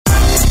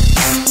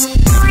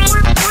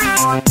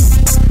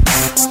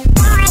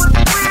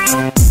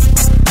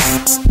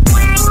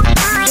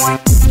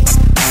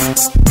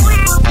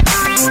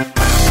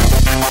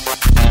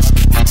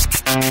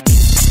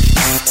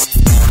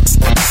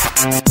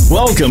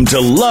Welcome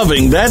to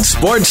Loving That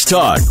Sports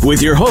Talk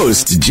with your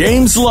host,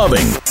 James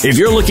Loving. If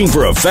you're looking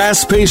for a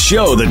fast-paced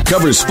show that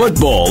covers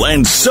football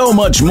and so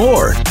much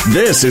more,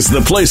 this is the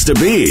place to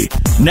be.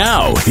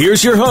 Now,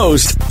 here's your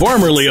host,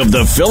 formerly of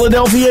the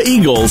Philadelphia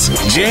Eagles,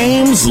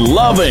 James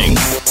Loving.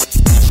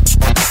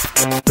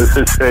 This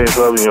is James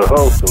Loving, your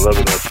host of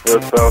Loving That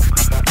Sports Talk.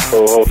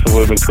 Co-hosting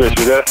with me, Chris.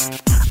 You there?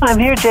 I'm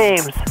here,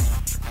 James.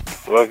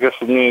 Well, I guess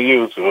for me and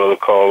you to rather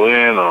call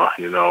in, or,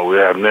 we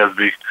have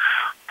Nesby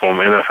from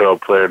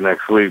NFL player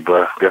next week,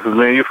 but I guess it's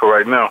me and you for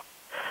right now.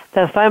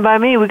 That's fine by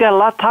me. We got a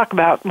lot to talk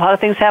about. A lot of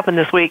things happened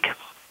this week.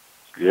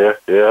 Yeah.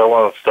 I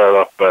want to start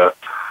off by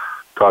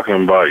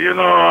talking about,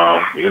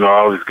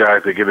 all these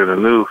guys that get in the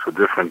news for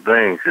different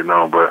things,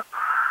 but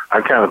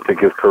I kind of think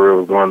his career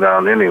was going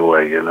down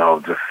anyway,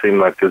 just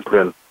seemed like it's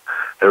been,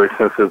 ever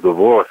since his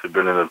divorce, it's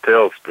been in a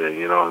tailspin,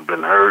 he's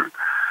been hurt,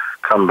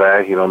 come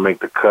back, make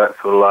the cuts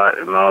a lot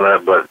and all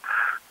that, but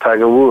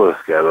Tiger Woods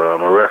got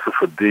arrested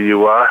for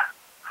DUI.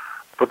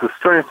 But the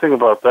strange thing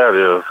about that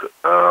is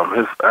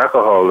his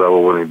alcohol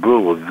level when he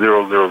blew was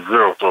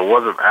 000, so it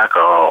wasn't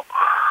alcohol.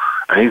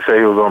 And he said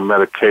he was on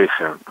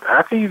medication.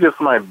 How can you just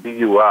might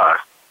DUI?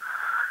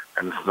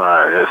 And it's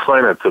not.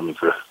 Explain that to me,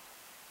 Chris.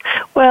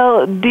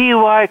 Well,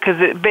 DUI, because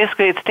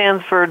it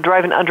stands for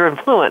driving under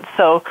influence.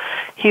 So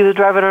he was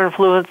driving under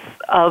influence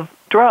of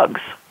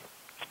drugs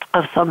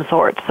of some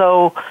sort.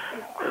 So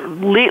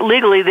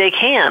legally they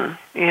can,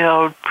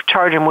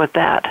 charge him with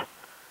that.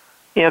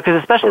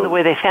 Because especially the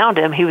way they found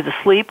him, he was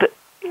asleep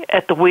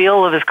at the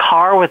wheel of his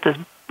car with his,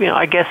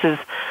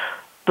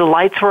 the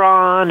lights were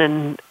on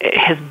and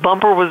his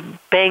bumper was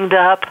banged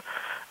up.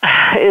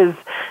 His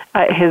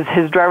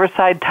driver's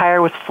side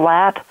tire was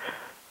flat.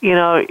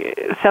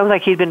 It sounds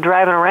like he'd been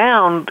driving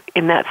around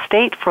in that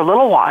state for a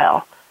little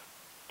while.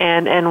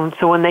 And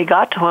so when they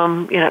got to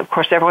him, of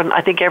course,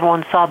 I think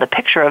everyone saw the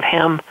picture of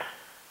him,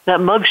 that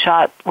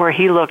mugshot where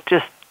he looked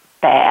just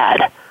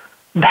bad.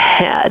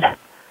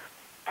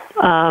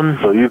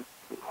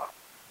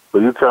 So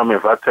you tell me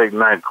if I take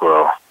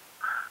NyQuil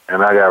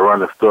and I got to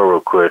run the store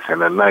real quick and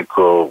the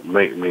NyQuil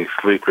make me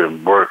sleep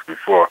and worse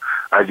before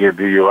I get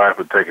DUI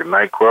for taking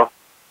NyQuil?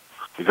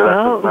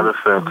 Because that's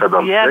medicine because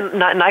I'm sick?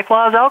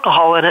 NyQuil has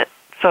alcohol in it,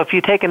 so if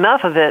you take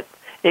enough of it,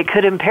 it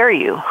could impair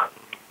you.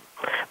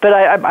 But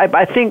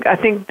I think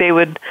they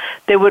wouldn't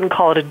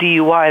call it a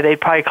DUI. They'd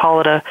probably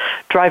call it a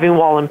driving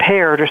while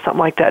impaired or something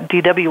like that,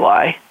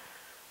 DWI.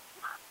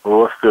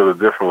 Well, what's still the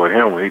difference with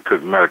him when he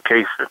took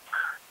medication?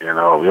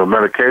 Your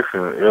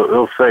medication,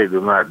 it'll say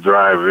do not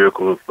drive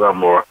vehicles or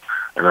something or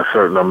in a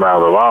certain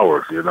amount of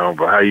hours,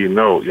 but how you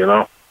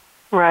know?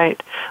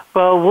 Right.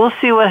 Well, we'll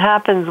see what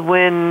happens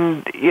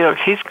when,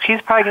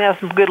 she's probably going to have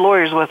some good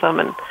lawyers with him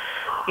and,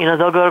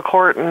 they'll go to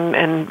court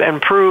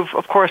and prove,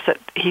 of course, that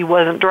he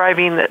wasn't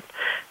driving, that,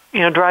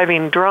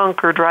 driving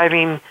drunk or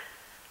driving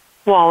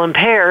while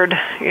impaired.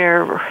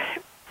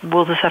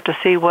 We'll just have to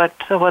see what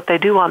they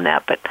do on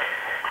that. But,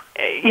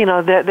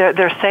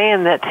 they're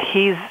saying that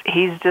he's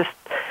just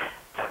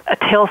a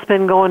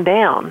tailspin going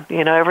down.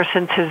 Ever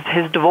since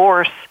his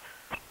divorce,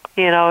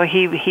 he hasn't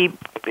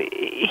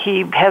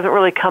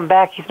really come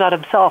back. He's not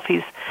himself.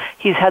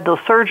 He's had those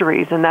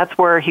surgeries, and that's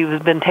where he's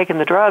been taking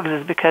the drugs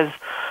is because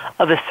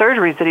of the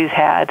surgeries that he's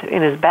had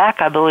in his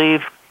back, I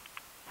believe.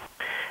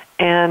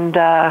 And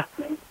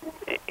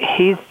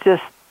he's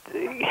just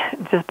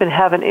been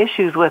having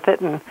issues with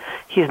it, and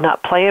he's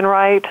not playing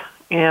right.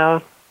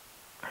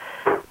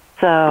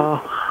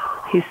 So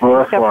he's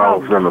that's got why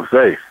problems. I was going to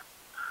say,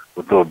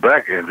 with the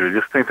back injury,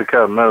 just think the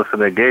kind of medicine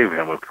they gave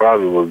him. It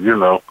probably was,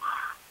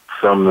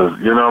 some of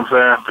the, what I'm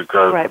saying?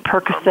 Because right,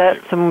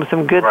 Percocet,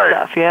 some good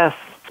stuff. Yes,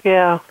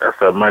 yeah. That's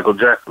that Michael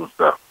Jackson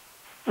stuff.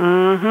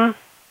 Mm-hmm.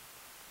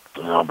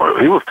 But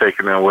he was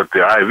taking them with the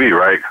IV,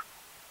 right?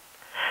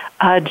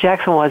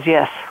 Jackson was,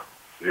 yes.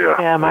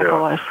 Yeah, Michael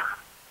was.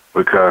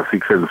 Because he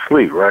couldn't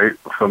sleep, right?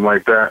 Something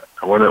like that.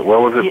 What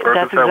was it? Yeah,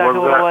 that's exactly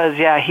what it was.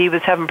 Yeah, he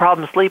was having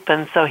problems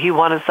sleeping, so he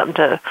wanted something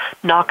to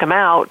knock him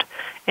out,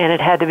 and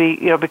it had to be,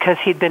 because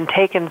he'd been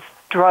taking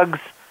drugs,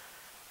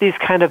 these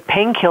kind of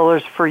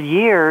painkillers for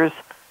years.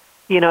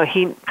 He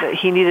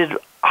needed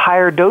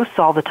higher dose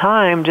all the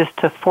time just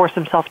to force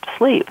himself to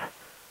sleep.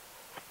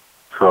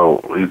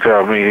 So you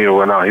tell me he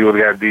went out, he would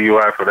have got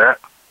DUI for that?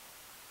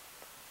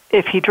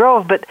 If he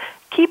drove, but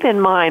keep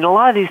in mind, a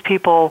lot of these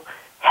people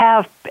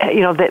have,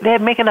 they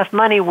make enough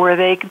money where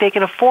they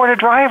can afford a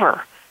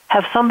driver,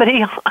 have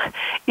somebody,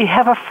 you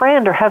have a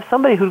friend or have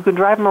somebody who can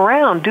drive them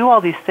around, do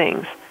all these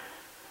things.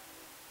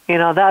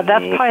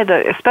 That's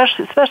probably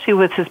especially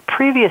with his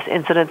previous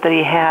incident that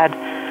he had,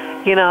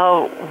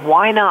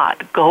 why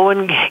not go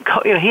and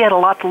go, he had a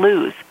lot to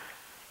lose.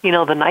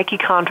 The Nike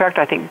contract,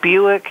 I think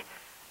Buick,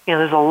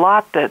 there's a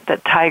lot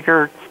that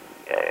Tiger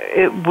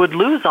it would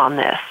lose on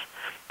this.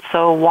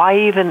 So why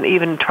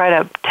even try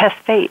to test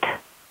fate?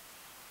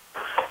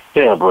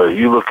 Yeah, but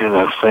you looking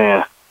at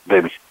saying,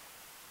 baby,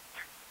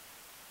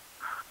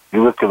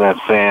 you looking at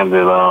saying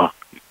that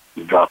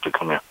you dropped it,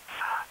 come here.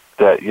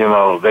 That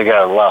they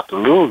got a lot to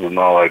lose and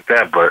all like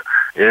that, but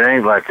it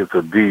ain't like it's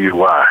a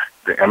DUI.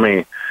 I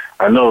mean,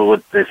 I know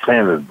what they're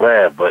saying is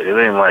bad, but it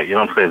ain't like, you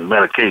know what I'm saying, it's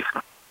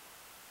medication.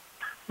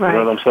 Right. You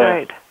know what I'm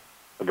saying?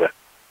 Right. Okay.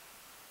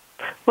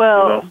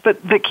 Well, You know?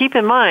 but keep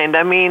in mind,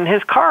 I mean,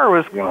 his car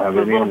was a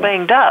little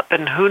banged up,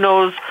 and who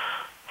knows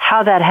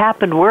how that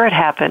happened, where it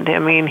happened. I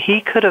mean,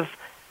 he could have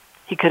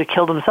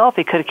killed himself.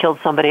 He could have killed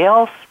somebody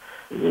else.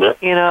 Yeah.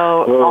 You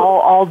know, Well,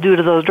 all due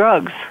to those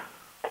drugs.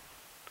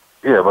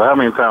 Yeah, but how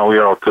many times we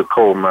all took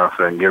cold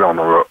medicine and get on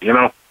the road, you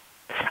know?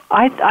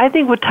 I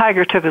think what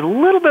Tiger took is a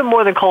little bit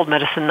more than cold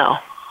medicine, though.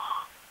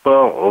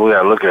 Well, we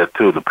got to look at,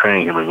 too, the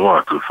pain he was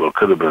going through. So it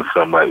could have been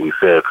something like we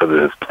said because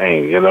of his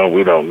pain, you know?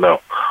 We don't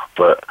know.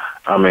 But,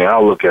 I mean,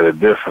 I'll look at it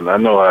different. I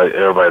know how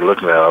everybody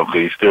looking at it,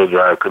 okay, he still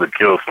drive, could have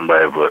killed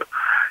somebody, but,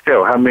 you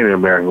know, how many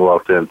Americans go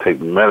out there and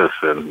take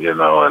medicine, you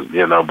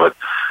know, but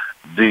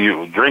do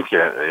you drink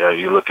it?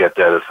 You look at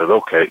that and say,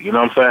 okay, you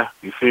know what I'm saying?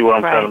 You see what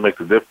I'm trying to make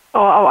the difference?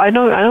 Oh, I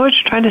know what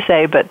you're trying to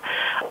say, but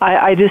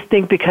I just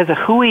think because of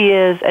who he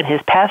is and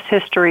his past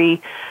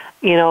history,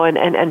 you know,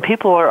 and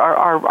people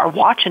are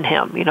watching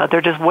him, you know,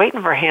 they're just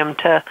waiting for him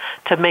to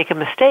make a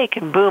mistake,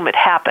 and boom, it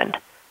happened.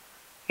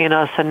 You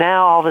know, so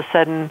now all of a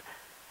sudden,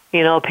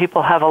 you know,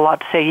 people have a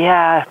lot to say,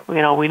 yeah, you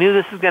know, we knew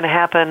this was going to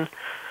happen.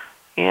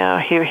 You know,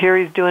 here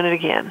he's doing it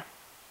again.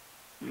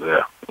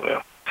 Yeah.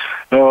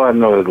 No, I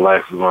know his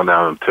life is going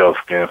down in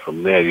tailspin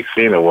from there. You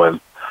seen it when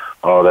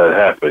all that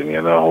happened,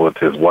 you know, with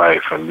his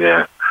wife, and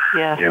then,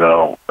 you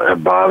know,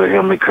 it bothered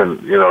him. He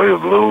couldn't, you know, he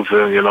was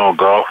losing, you know,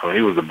 golf, and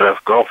he was the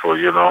best golfer,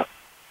 you know.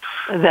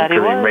 That he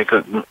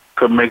was.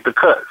 Couldn't make the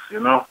cuts, you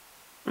know.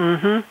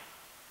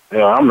 Mm-hmm. You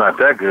know, I'm not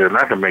that good, and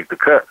I can make the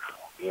cuts,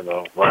 you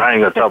know. Well, I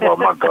ain't going to talk about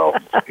my golf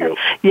skills.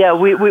 Yeah,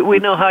 we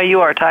know how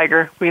you are,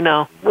 Tiger. We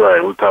know.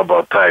 Right, we talk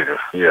about Tiger.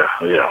 Yeah.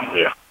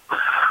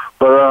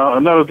 But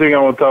another thing I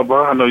want to talk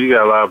about, I know you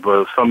got a lot,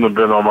 but something that's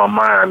been on my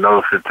mind, I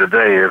noticed it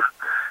today, is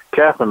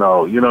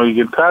Kavanagh. You know, you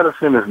get tired of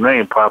seeing his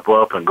name pop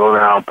up and go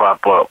down and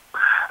pop up.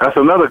 That's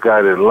another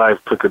guy that life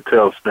took a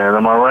tailspin.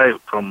 Am I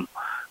right? From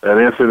that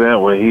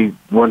incident where he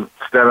wouldn't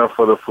stand up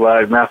for the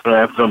flag, national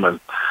anthem, and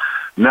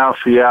now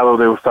Seattle,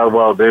 they was talking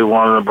about they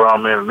wanted to bring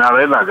him in. Now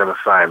they're not going to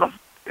sign him.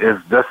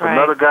 That's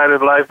another guy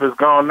that life is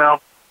gone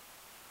now?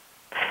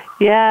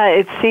 Yeah,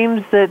 it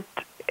seems that,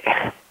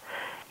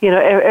 you know,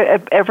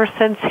 ever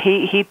since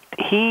he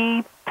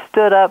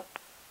stood up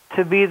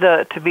to be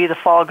the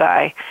fall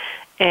guy,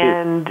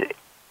 and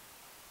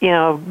you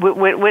know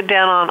went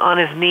down on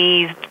his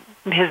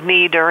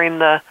knee during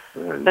the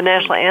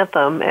national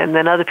anthem, and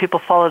then other people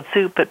followed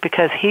suit. But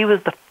because he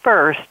was the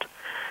first,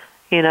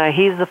 you know,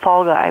 he's the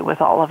fall guy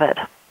with all of it,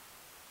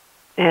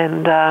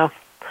 and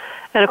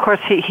of course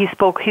he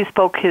spoke his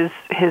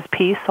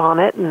piece on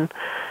it, and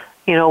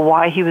you know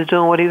why he was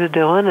doing what he was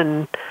doing,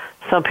 and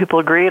some people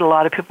agreed, a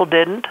lot of people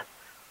didn't,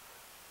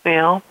 you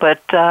know,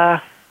 but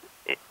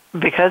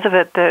because of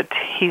it, that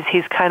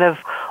he's kind of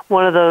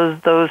one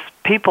of those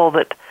people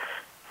that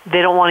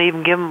they don't want to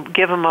even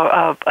give him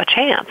a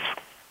chance.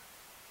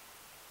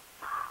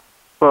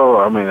 Well,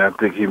 I mean, I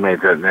think he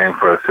made that name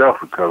for himself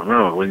because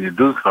remember, when you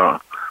do something,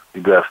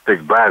 you got to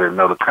stick by it and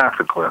know the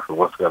consequence of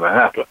what's going to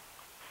happen.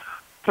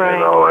 Right. You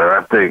know, and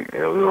I think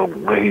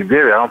when he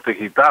did it, I don't think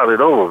he thought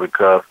it over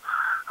because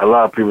a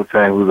lot of people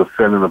saying he was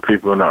offending the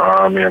people in the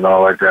Army and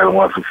all like that, and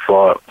once he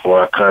fought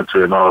for our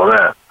country and all of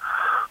that.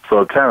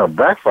 So it kind of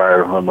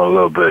backfired on him a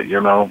little bit, you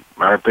know.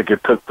 I think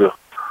it took the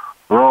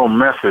wrong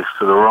message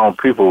to the wrong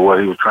people, what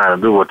he was trying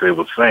to do, what they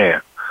were saying.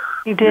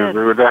 He did. You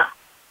agree with that?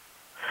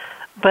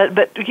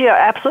 But yeah,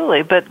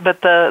 absolutely.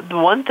 But the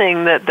one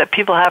thing that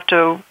people have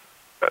to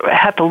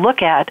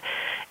look at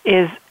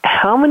is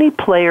how many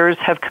players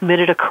have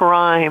committed a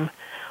crime,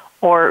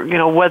 or you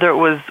know whether it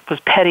was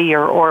petty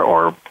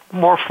or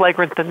more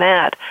flagrant than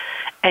that,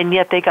 and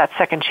yet they got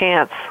second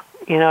chance,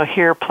 you know,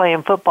 here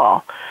playing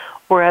football.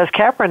 Whereas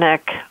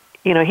Kaepernick,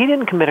 you know, he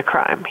didn't commit a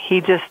crime.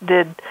 He just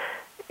did,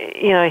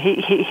 you know,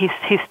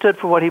 he stood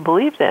for what he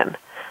believed in,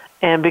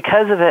 and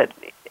because of it,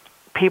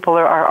 people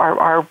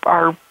are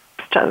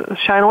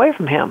shying away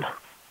from him.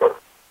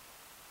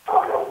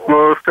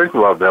 Well, let's think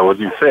about that. What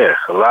you said.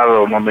 A lot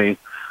of them. I mean,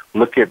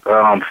 look at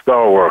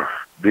Star Wars,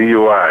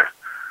 DUI.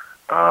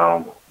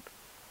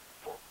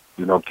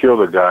 You know,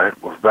 killed a guy,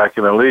 was back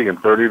in the league in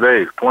 30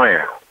 days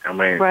playing. I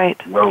mean,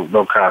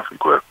 no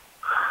consequence.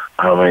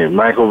 I mean,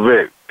 Michael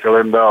Vick,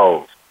 killing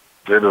dogs,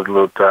 did his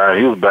little time.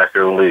 He was back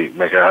in the league,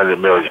 making $100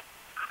 million.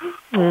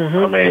 Mm-hmm.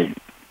 I mean,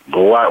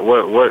 but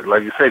what?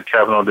 Like you said,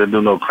 Kaepernick didn't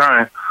do no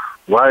crime.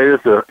 Why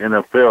is the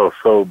NFL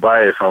so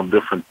biased on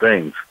different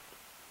things?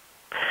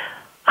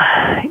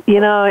 You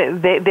know,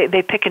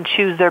 they pick and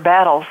choose their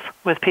battles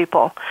with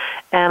people,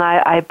 and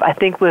I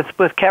think with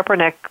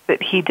Kaepernick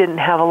that he didn't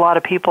have a lot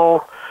of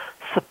people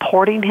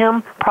supporting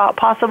him,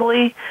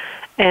 possibly,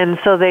 and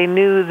so they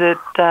knew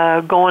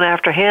that going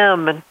after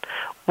him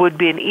would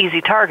be an easy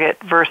target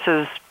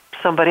versus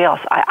somebody else.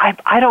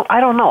 I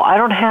don't know. I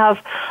don't have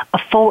a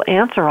full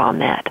answer on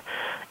that,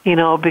 you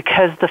know,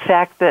 because the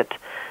fact that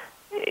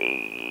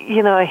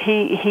you know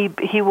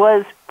he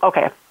was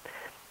okay.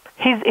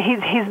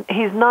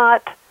 He's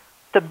not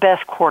the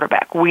best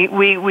quarterback.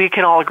 We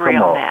can all agree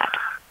on that.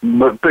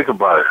 But think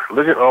about it.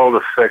 Look at all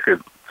the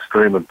second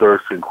string and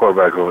third string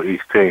quarterbacks on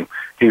each team.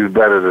 He's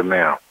better than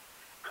them.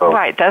 So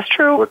right, that's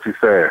true. What you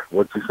saying?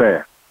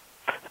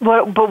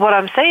 But what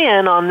I'm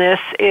saying on this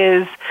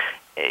is,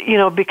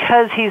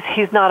 because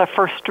he's not a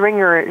first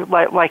stringer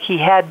like he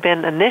had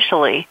been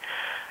initially,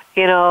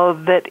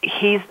 that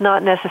he's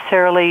not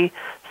necessarily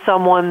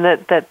someone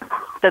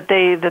that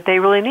they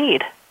really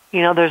need.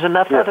 There's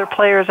enough other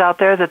players out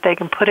there that they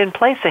can put in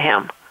place of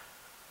him.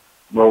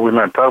 Well, we're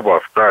not talking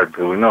about start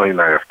because we know he's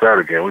not going to start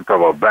again. We're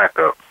talking about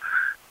backup.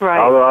 Right.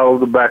 All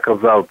the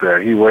backups out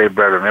there, he's way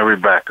better than every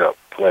backup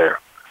player.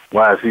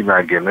 Why is he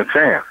not getting a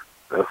chance?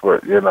 That's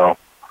what, we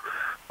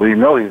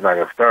know he's not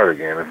going to start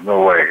again. There's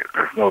no way.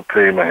 There's no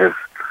team of his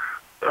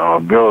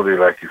ability,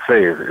 like you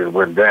say, it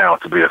went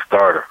down to be a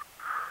starter.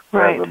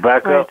 Right. As a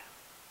backup,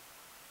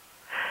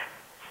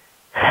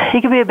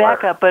 he could be a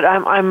backup, but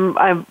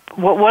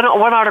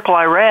one article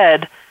I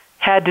read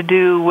had to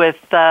do with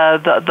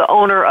the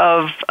owner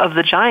of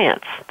the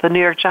Giants, the New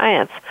York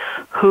Giants,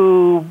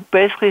 who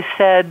basically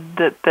said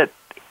that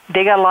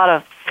they got a lot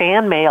of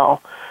fan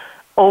mail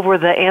over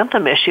the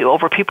anthem issue,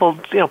 over people,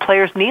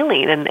 players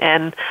kneeling,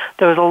 and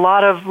there was a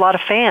lot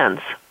of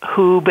fans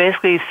who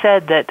basically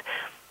said that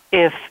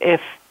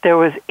if there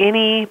was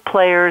any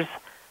players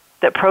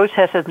that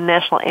protested the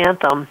national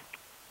anthem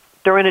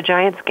during a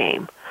Giants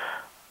game,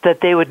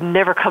 that they would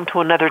never come to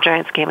another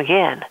Giants game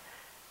again.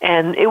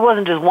 And it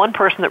wasn't just one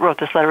person that wrote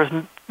this letter. It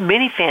was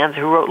many fans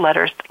who wrote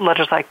letters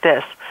like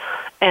this.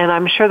 And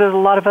I'm sure there's a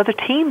lot of other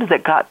teams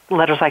that got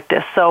letters like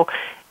this. So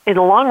in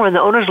the long run,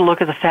 the owners will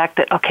look at the fact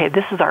that, okay,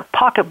 this is our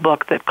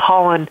pocketbook that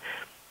Colin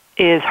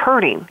is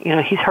hurting.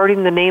 He's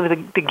hurting the name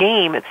of the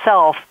game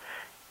itself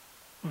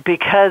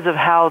because of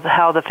how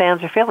the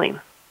fans are feeling.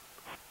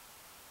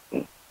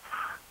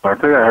 I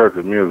think I heard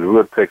the music.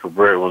 We'll take a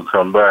break. We'll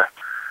come back.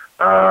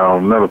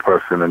 Another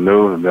person in the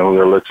news, and then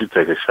we'll let you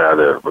take a shot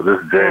at it. But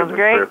this is James and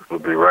Chris. We'll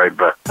be right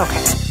back.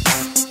 Okay.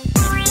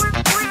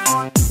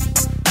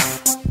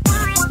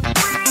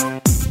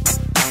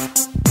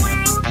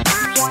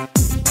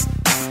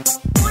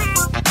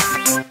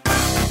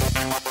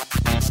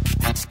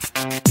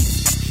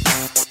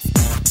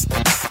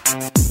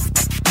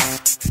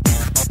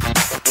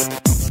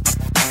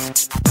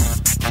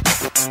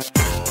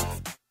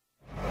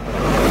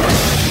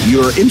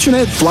 Your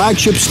internet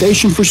flagship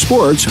station for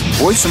sports,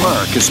 Voice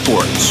America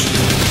Sports.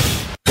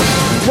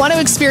 Want to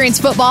experience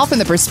football from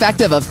the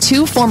perspective of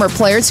two former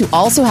players who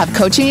also have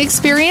coaching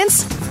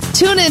experience?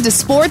 Tune in to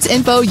Sports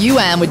Info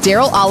UM with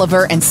Daryl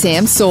Oliver and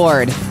Sam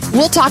Sword.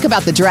 We'll talk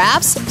about the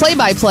drafts,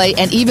 play-by-play,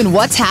 and even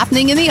what's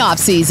happening in the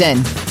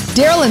offseason.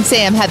 Daryl and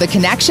Sam have the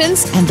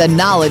connections and the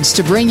knowledge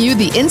to bring you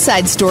the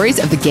inside stories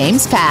of the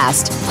game's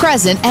past,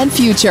 present, and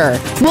future.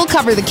 We'll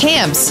cover the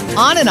camps,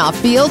 on and off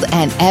field,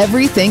 and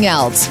everything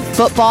else,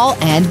 football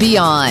and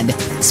beyond.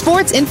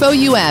 Sports Info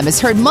UM is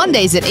heard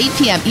Mondays at 8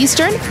 p.m.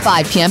 Eastern,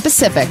 5 p.m.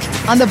 Pacific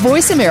on the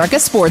Voice America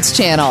Sports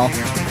Channel.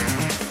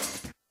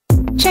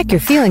 Check your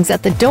feelings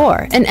at the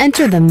door and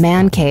enter the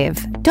Man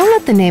Cave. Don't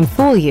let the name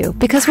fool you,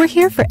 because we're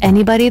here for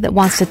anybody that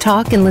wants to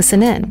talk and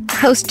listen in.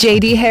 Host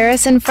J.D.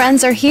 Harris and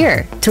friends are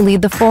here to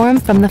lead the forum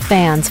from the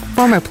fans,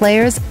 former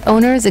players,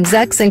 owners,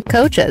 execs, and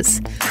coaches.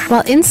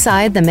 While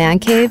inside the Man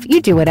Cave,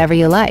 you do whatever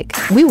you like.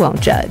 We won't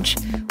judge.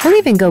 We'll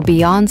even go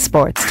beyond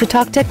sports to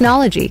talk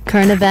technology,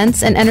 current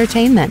events, and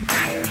entertainment.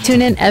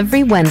 Tune in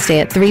every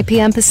Wednesday at 3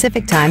 p.m.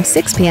 Pacific Time,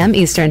 6 p.m.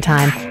 Eastern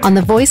Time on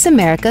the Voice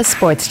America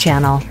Sports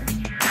Channel.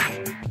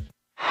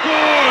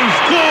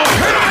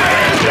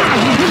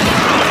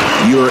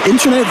 Your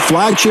internet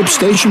flagship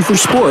station for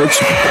sports,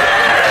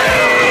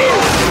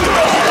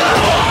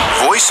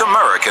 Voice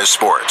America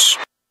Sports.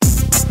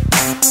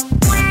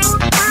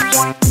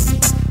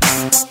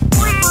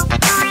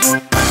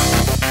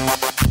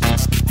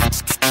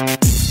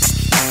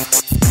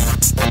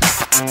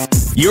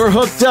 You're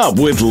hooked up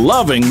with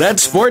Loving That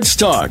Sports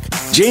Talk.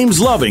 James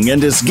Loving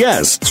and his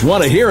guests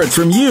want to hear it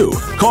from you.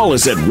 Call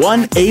us at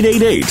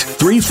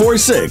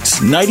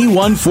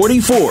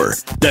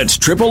 1-888-346-9144. That's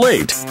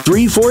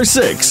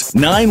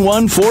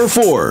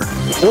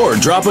 888-346-9144. Or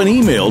drop an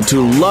email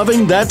to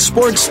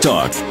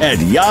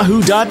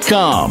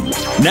lovingthatsportstalk@yahoo.com.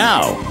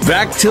 Now,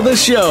 back to the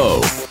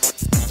show.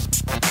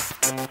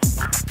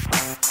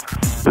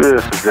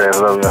 This is James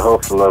Loving, your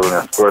host of Loving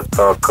That Sports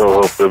Talk,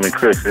 co-host with me,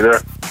 Chris. You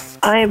there?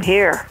 I am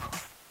here.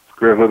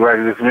 Chris, look like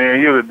it's me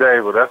and you today,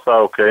 but that's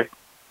all okay.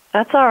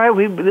 That's all right.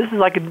 This is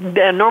like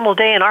a normal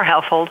day in our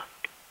household.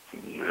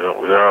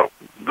 Yeah.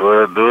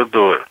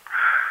 Do it.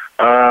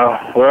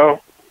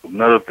 Well,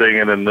 another thing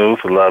in the news,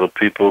 a lot of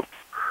people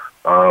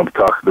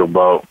talking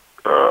about,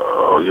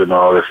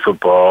 all this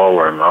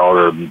football and all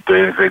the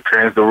things. They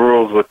changed the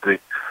rules with the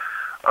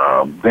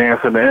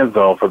dance in the end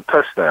zone for the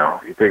touchdown.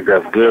 You think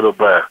that's good or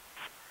bad?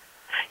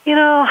 We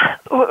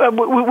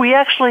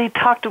actually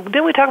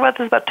didn't we talk about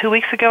this about 2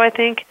 weeks ago, I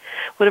think,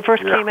 when it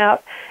first came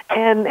out?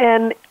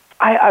 And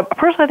I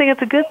personally think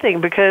it's a good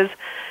thing because,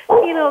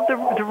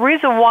 the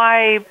reason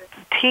why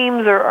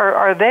teams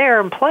are there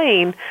and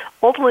playing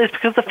ultimately is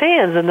because the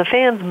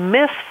fans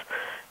miss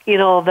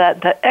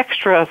that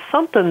extra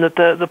something that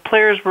the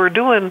players were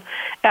doing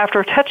after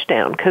a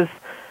touchdown. Because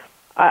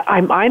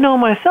I know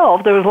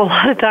myself, there was a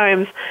lot of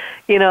times,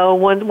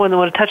 when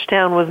a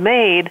touchdown was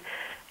made,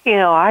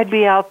 I'd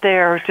be out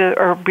there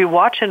or be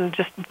watching,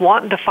 just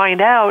wanting to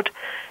find out,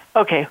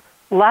 okay,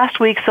 last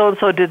week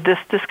so-and-so did this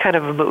kind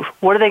of a move.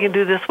 What are they going to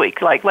do this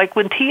week? Like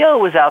when T.O.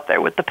 was out there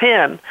with the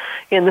pen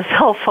and the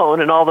cell phone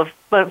and all the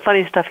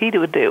funny stuff he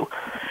would do.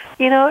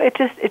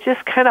 It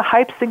just kind of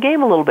hypes the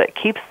game a little bit,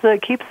 keeps the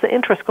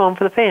interest going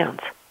for the fans.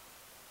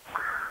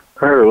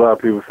 I heard a lot of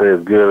people say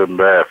it's good and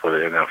bad for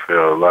the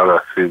NFL. A lot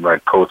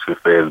of coaches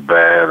say it's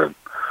bad,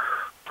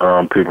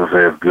 and people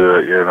say it's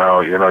good.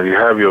 You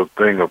have your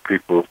thing of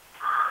people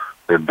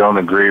that don't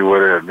agree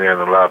with it, and then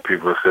a lot of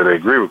people say they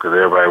agree with it because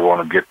everybody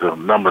want to get the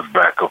numbers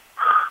back of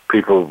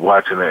people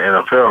watching the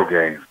NFL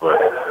games.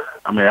 But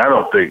I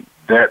don't think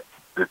that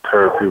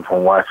deters people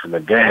from watching the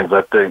games.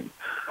 I think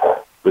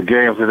the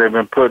games that they've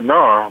been putting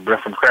on have been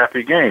some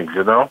crappy games.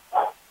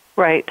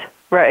 Right,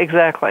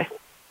 exactly.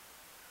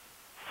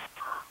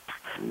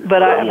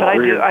 But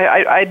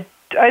I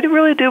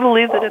really do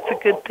believe that it's a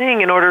good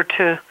thing in order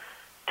to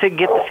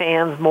get the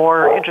fans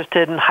more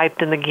interested and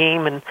hyped in the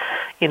game, and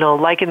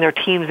liking their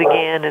teams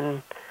again,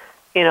 and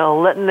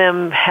letting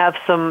them have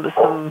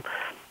some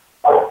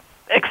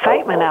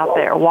excitement out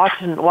there,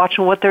 watching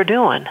what they're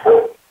doing.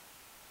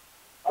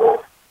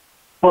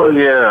 Well,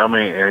 yeah,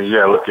 and you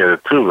gotta look at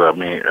it too. A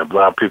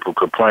lot of people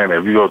complain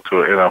if you go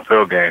to an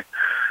NFL game,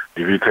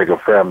 if you take a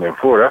family of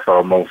four, that's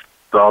almost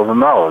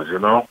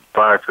 $1,000,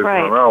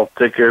 $500-$600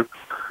 tickets,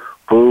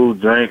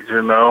 food, drinks,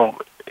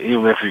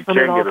 even if you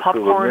can't get a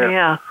souvenir.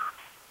 Yeah.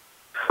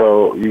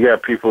 So you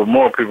got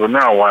more people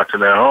now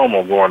watching at home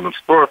or going to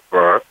sports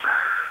bars.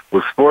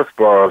 With sports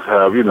bars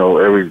have,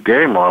 every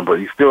game on, but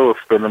you still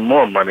spending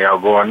more money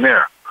out going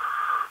there.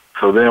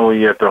 So then when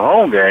you're at the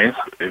home games,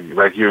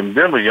 like you're in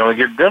Denver, you only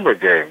get Denver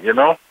game,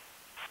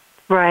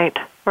 Right.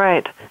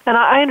 And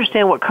I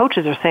understand what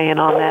coaches are saying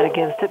on that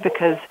against it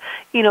because,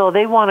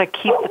 they want to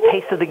keep the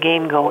pace of the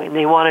game going.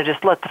 They want to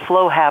just let the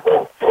flow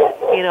happen,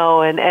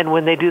 and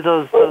when they do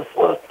those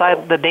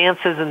the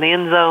dances in the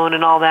end zone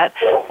and all that,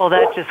 well,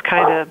 that just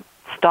kind of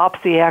stops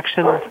the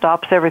action,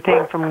 stops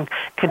everything from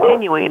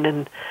continuing,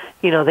 and,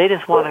 they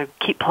just want to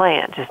keep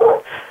playing. Just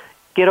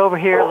get over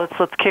here,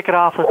 let's kick it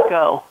off, let's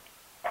go.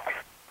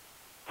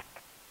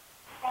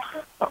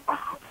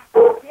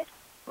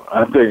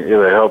 I think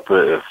it'll help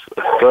it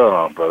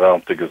some, but I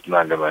don't think it's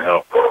not going to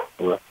help.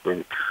 I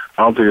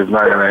don't think it's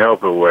not going to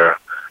help it where,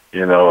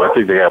 I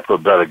think they got to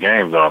put better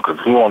games on because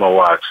who want to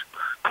watch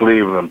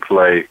Cleveland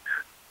play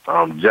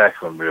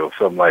Jacksonville,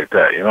 something like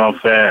that? You know what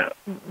I'm saying?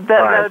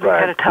 That would be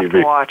kind of tough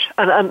to watch,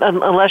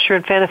 unless you're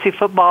in fantasy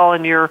football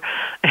and you're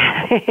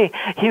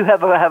you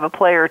have a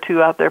player or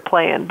two out there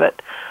playing. But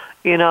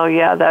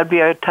that'd be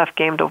a tough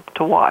game to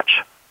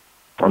watch.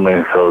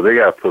 So they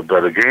got to put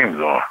better games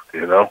on.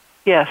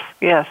 Yes,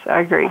 I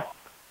agree.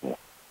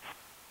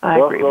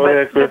 But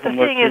the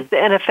thing is, the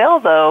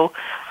NFL, though,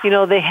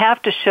 they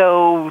have to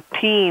show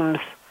teams,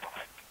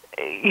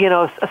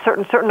 a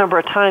certain number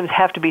of times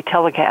have to be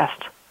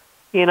telecast.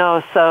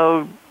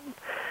 So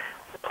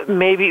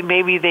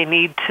maybe they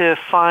need to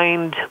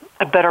find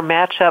a better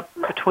matchup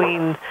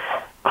between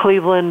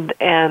Cleveland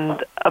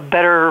and a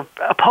better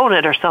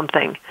opponent or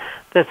something.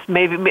 It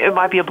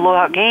might be a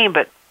blowout game,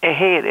 but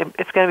hey,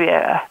 it's going to be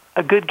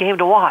a good game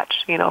to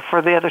watch,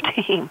 for the other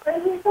team.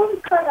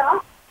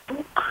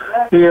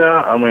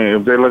 Yeah,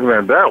 if they're looking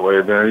at it that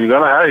way, then you're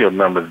going to have your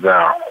numbers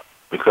down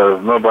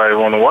because nobody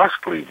want to watch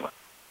Cleveland.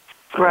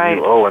 Right.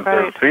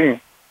 0-13.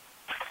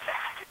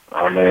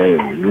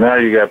 Now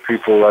you got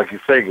people, like you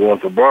say, going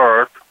to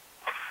bars,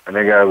 and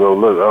they got to go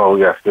look,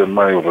 we got to spend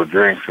money for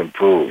drinks and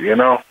food,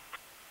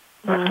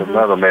 That's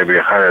another maybe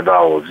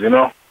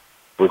 $100,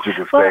 But you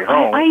can stay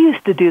home. I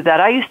used to do that.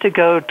 I used to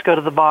go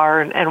to the bar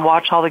and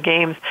watch all the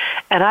games,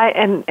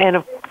 and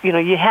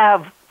you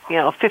have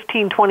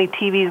 15, 20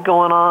 TVs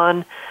going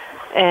on,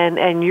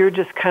 and you're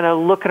just kind of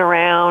looking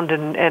around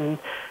and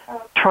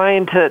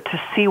trying to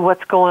see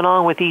what's going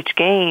on with each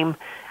game,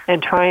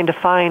 and trying to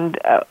find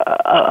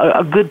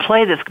a good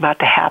play that's about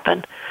to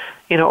happen,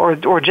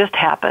 or just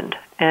happened,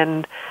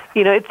 and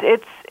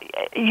it's.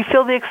 You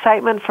feel the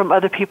excitement from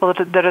other people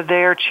that are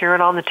there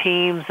cheering on the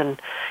teams, and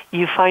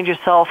you find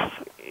yourself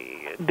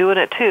doing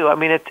it too.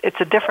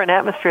 It's a different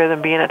atmosphere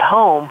than being at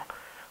home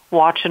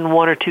watching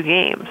one or two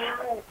games.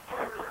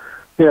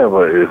 Yeah,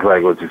 but it's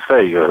like what you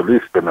say. You at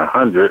least spend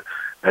 100,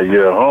 and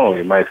you're at home.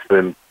 You might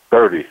spend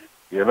 30.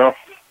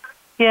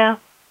 Yeah.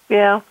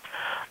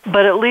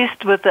 But at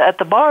least at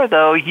the bar,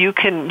 though, you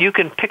can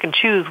pick and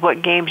choose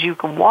what games you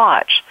can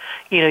watch.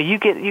 You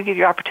get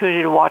your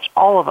opportunity to watch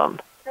all of them.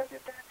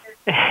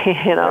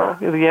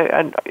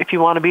 If you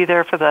want to be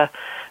there for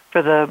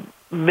the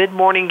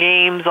mid-morning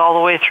games all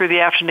the way through the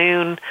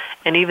afternoon,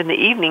 and even the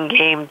evening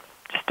game,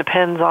 just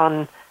depends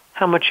on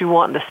how much you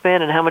want to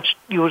spend and how much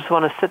you just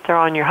want to sit there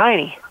on your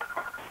hiney.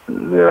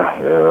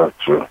 Yeah, that's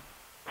true.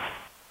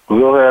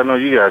 Go ahead. I know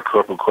you got a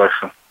couple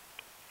questions.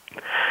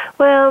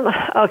 Well,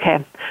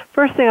 okay.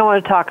 First thing I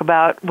want to talk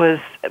about was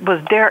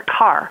Derek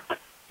Carr.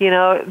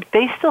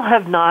 They still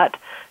have not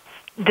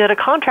did a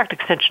contract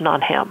extension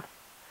on him.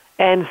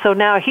 And so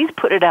now he's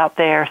put it out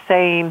there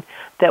saying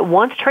that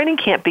once training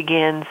camp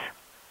begins,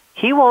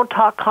 he won't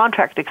talk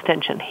contract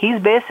extension. He's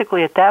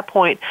basically at that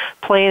point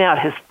playing out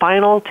his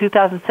final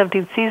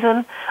 2017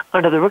 season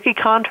under the rookie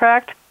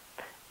contract,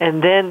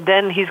 and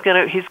then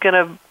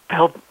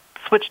he'll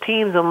switch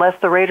teams unless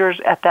the Raiders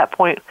at that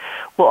point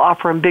will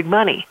offer him big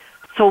money.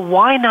 So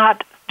why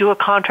not do a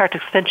contract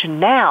extension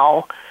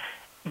now,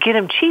 get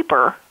him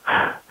cheaper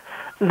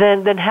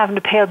than having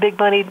to pay a big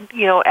money,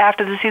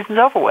 after the season's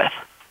over with?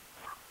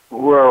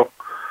 Well,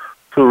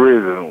 two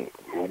reasons.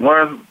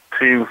 One,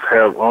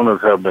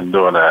 owners have been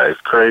doing that. It's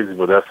crazy,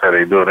 but that's how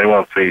they do it. They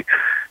want to see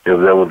if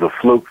there was a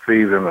fluke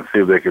season and see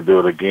if they could do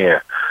it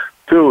again.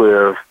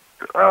 Two is,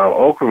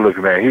 Oakland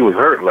looking at, he was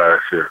hurt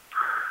last year.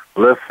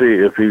 Let's see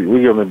if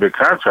we give him a big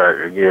contract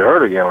and get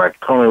hurt again, like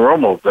Tony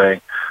Romo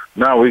thing.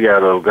 Now we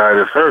got a guy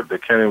that's hurt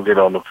that can't even get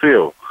on the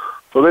field.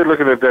 So they're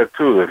looking at that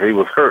too, that he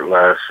was hurt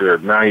last year.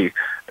 Now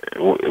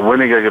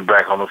when he going to get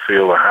back on the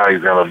field or how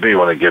he's going to be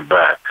when he get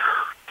back.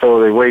 So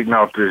they're waiting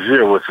out this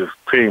year, which is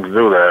teams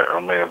do that.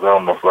 I mean, it's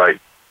almost like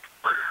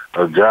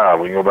a job.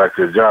 When you go back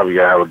to the job, you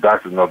got to have a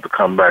doctor note to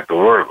come back to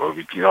work. Or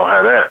if you don't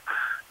have that,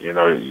 they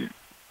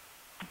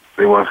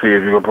want to see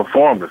if you can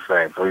perform the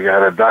same. So you got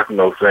to have a doctor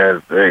note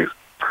saying, hey,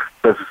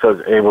 such and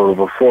such able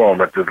to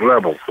perform at this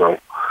level. So,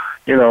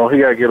 he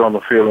got to get on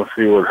the field and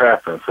see what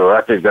happens. So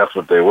I think that's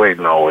what they're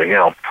waiting on with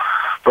him.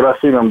 But I've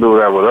seen them do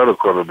that with other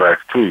quarterbacks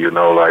too,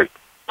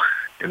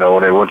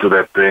 when they went through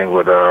that thing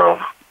with,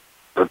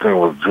 the thing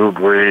with Drew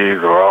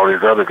Brees or all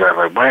these other guys,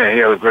 like, man, he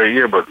had a great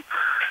year, but,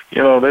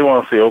 they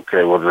want to see,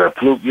 okay, was it a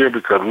fluke year?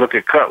 Because look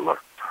at Cutler.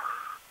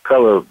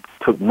 Cutler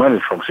took money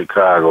from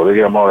Chicago. They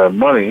gave him all that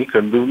money. He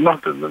couldn't do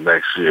nothing the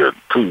next year,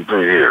 2-3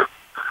 years.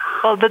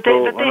 Well, but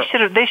they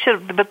should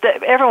have, but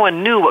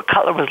everyone knew what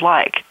Cutler was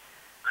like.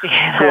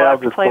 I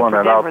was just throwing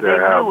that out there.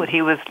 They knew what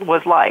he was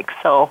like,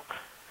 so,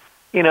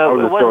 it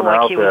wasn't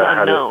like he was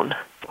unknown.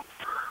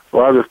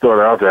 Well, I just throw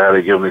it out there how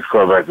they give these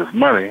quarterbacks this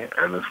money,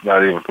 and it's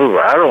not even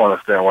proven. I don't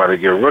understand why they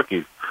give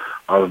rookies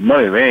all this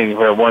money. They ain't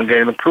even had one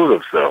game to prove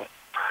themselves.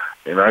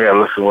 I got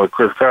to listen to what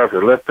Chris Carr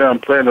said. Let them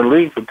play in the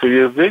league for 2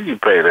 years, then you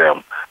pay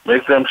them.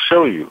 Make them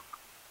show you.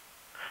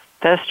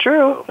 That's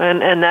true,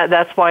 and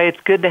that's why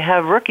it's good to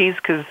have rookies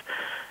because,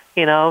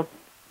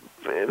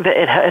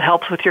 it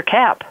helps with your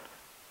cap,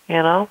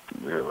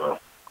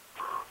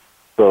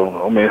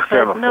 So, I mean, it's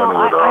kind of funny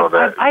with all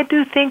that. I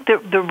do think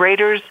that the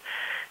Raiders...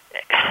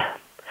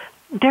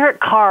 Derek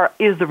Carr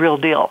is the real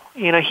deal.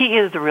 He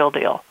is the real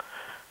deal.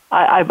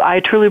 I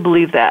truly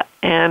believe that.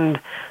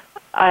 And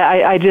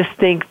I just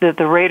think that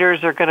the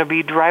Raiders are going to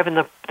be driving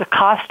the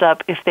cost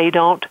up if they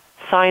don't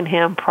sign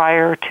him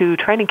prior to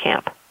training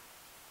camp.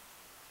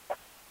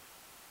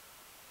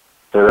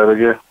 Say that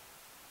again?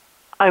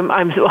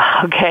 I'm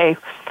okay.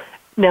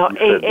 Now,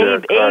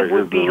 Abe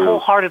would be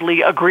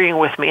wholeheartily agreeing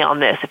with me on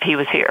this if he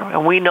was here,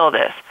 and we know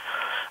this.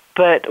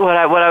 But what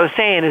I was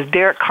saying is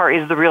Derek Carr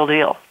is the real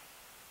deal.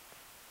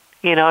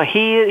 He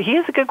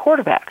is a good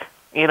quarterback.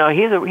 He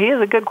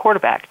is a good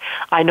quarterback.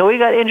 I know he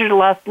got injured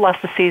last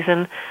the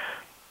season,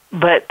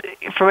 but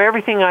from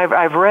everything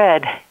I've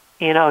read,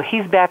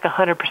 he's back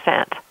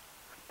 100%.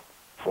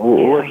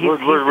 What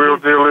real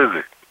deal is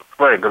it?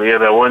 Explain, because he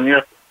had that 1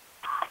 year?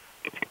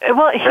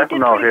 Well, he did pretty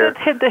good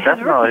his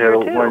rookie year,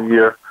 too. 1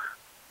 year.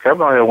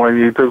 Kavanaugh had 1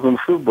 year, he took him to the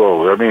Super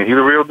Bowl. I mean, he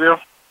the real deal?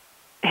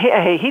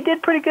 He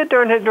did pretty good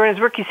during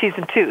his rookie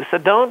season, too. So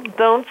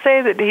don't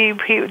say that he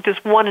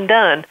just one and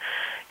done.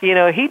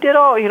 He did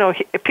all,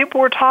 people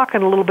were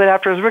talking a little bit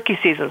after his rookie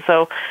season,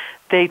 so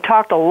they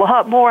talked a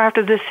lot more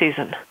after this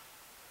season.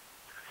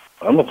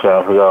 I'm going to try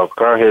to figure out,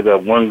 Carr had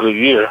that one good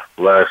year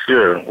last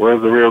year.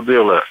 Where's the real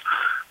deal at?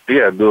 He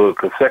got to do it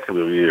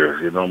consecutive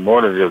years,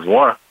 more than just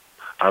one.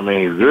 I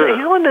mean, he's good.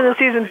 He's only been in the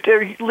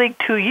season league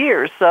 2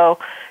 years, so,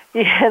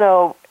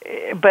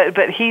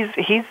 but he's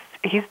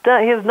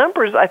done, his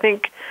numbers, I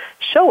think,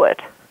 show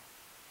it.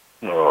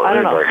 Oh, I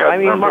don't know. I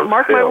mean,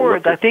 mark my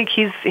words. I think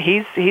he's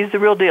the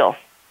real deal.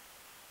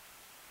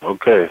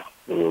 Okay,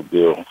 the real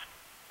deal.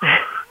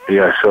 You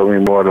got to show me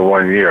more than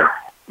 1 year.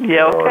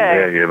 Yeah,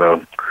 okay.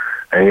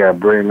 And you got to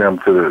bring them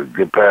to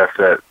get past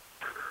that,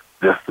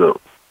 just the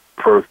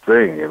first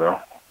thing, You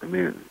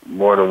need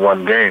more than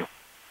one game.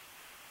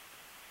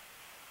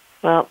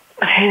 Well,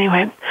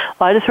 anyway,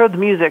 I just heard the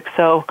music,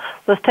 so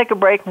let's take a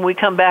break. When we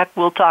come back,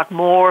 we'll talk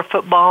more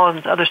football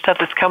and other stuff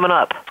that's coming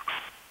up.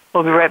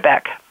 We'll be right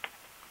back.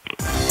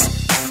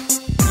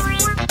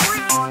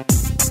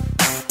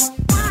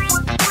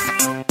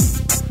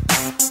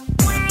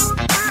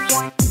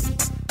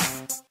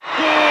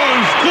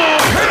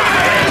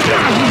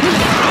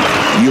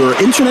 Your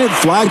internet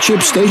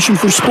flagship station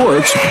for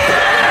sports.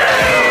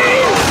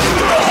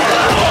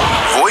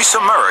 Voice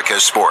America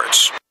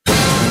Sports.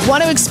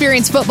 Want to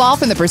experience football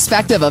from the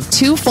perspective of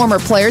two former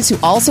players who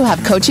also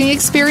have coaching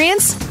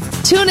experience?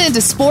 Tune in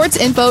to Sports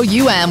Info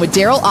UM with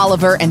Daryl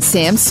Oliver and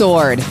Sam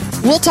Sword.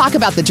 We'll talk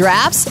about the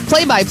drafts,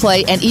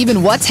 play-by-play, and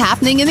even what's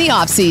happening in the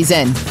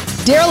offseason.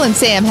 Daryl and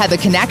Sam have the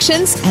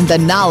connections and the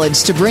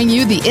knowledge to bring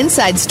you the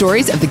inside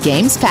stories of the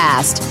game's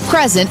past,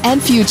 present,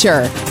 and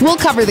future. We'll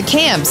cover the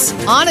camps,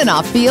 on and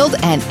off field,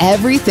 and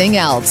everything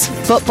else,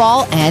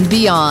 football and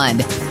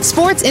beyond.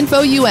 Sports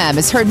Info UM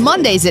is heard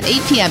Mondays at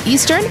 8 p.m.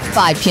 Eastern,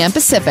 5 p.m.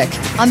 Pacific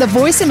on the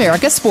Voice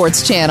America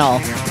Sports Channel.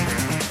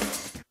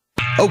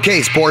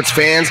 Okay, sports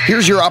fans,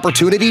 here's your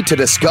opportunity to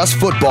discuss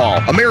football,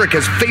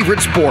 America's favorite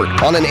sport.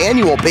 On an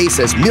annual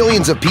basis,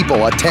 millions of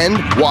people attend,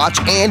 watch,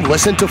 and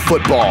listen to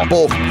football,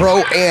 both pro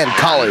and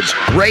college.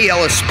 Ray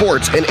Ellis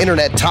Sports, an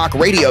internet talk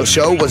radio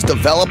show, was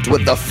developed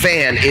with the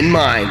fan in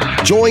mind.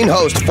 Join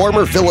host,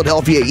 former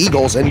Philadelphia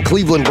Eagles and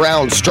Cleveland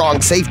Browns strong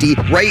safety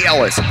Ray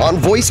Ellis on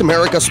Voice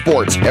America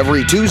Sports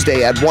every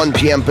Tuesday at 1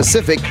 p.m.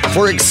 Pacific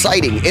for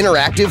exciting,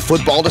 interactive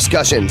football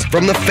discussions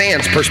from the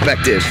fans'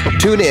 perspective.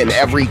 Tune in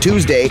every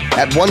Tuesday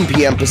at 1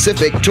 p.m.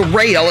 Pacific to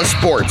Ray Ellis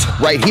Sports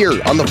right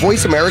here on the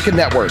Voice America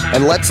Network,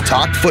 and let's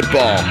talk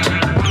football.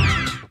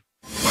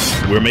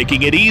 We're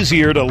making it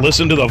easier to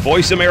listen to the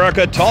Voice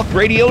America Talk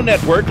Radio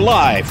Network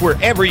live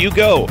wherever you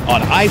go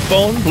on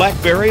iPhone,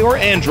 BlackBerry, or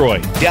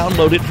Android.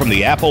 Download it from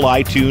the Apple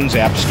iTunes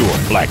App Store,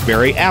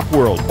 BlackBerry App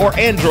World, or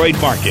Android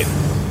Market.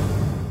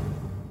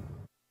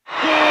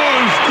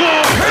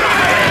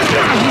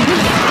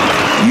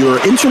 Your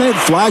internet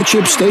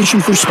flagship station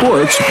for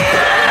sports.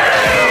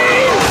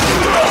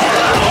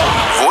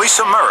 Voice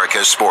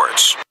America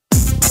Sports.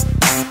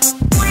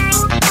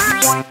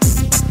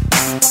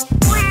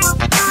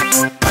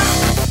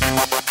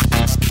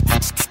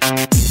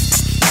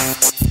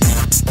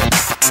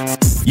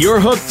 You're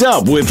hooked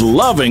up with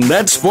Loving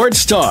That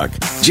Sports Talk.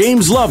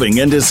 James Loving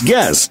and his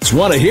guests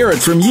want to hear it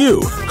from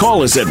you.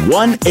 Call us at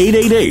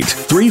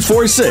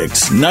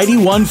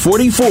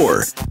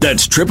 1-888-346-9144.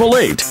 That's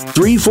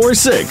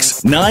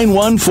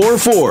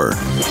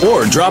 888-346-9144.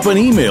 Or drop an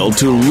email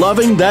to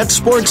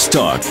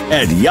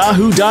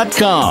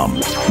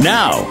lovingthatsportstalk@yahoo.com.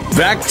 Now,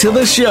 back to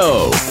the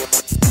show.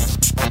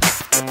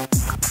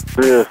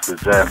 This is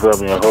James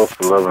Loving, your host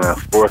for Loving That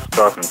Sports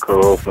Talk, and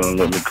co-hosting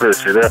with me,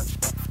 Chris. You there?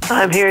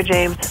 I'm here,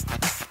 James.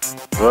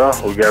 Well,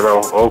 we got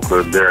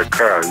Oakland, Derek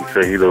Carr. You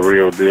say he's the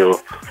real deal,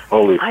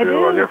 Holyfield. I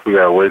guess we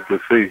got to wait to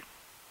see.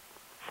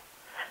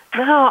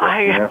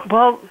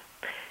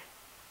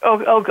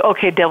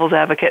 Okay, devil's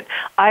advocate.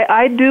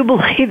 I do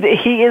believe that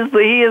he is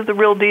the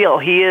real deal.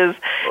 He is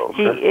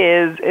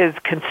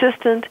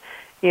consistent.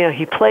 You know,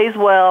 he plays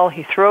well.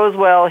 He throws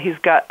well. He's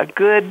got a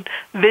good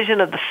vision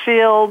of the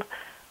field.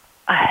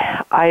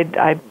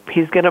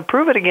 He's going to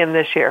prove it again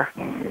this year.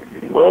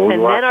 Well,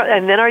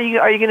 and then are you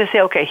going to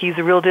say, okay, he's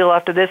the real deal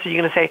after this? Or are you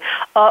going to say,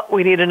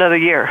 we need another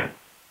year?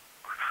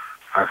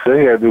 I say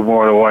he got to do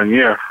more than 1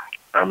 year.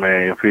 I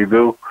mean, if he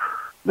do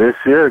this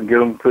year,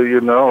 get him to,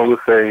 we'll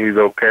say he's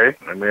okay.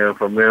 And then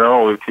from then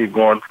on, we'll keep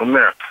going from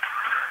there.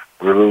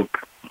 Little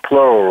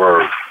plural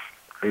words.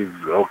 He's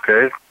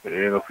okay. He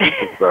ain't a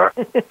superstar.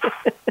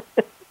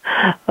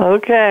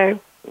 Okay.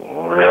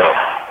 Well,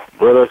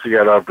 what else you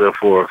got out there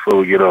for us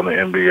before we get on the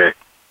NBA?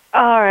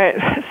 All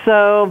right.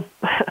 So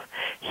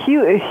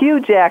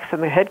Hugh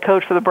Jackson, the head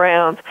coach for the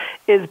Browns,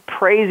 is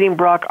praising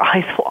Brock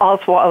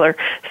Osweiler,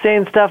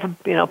 saying stuff,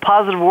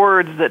 positive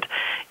words that,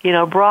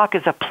 Brock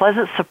is a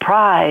pleasant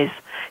surprise.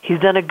 He's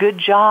done a good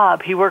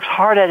job. He works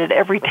hard at it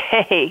every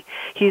day.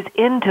 He's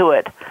into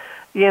it,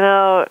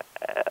 But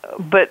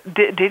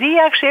did he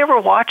actually ever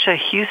watch a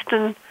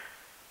Houston's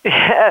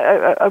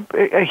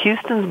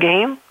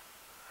game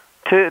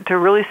to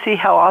really see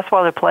how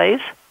Osweiler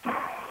plays?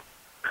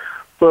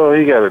 Well,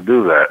 he got to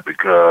do that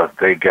because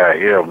they got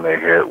him. They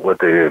had what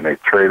they did. They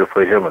traded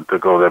for him and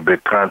took over that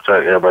big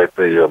contract. Everybody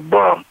say you're a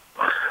bum.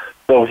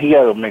 So he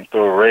got to make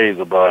those raise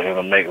about him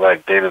and make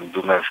like they didn't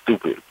do nothing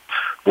stupid,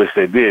 which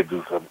they did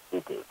do something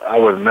stupid. I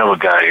would have never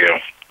got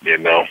him,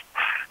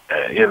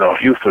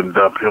 Houston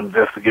dumped him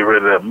just to get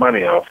rid of that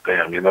money off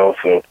them,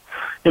 So,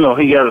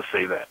 he got to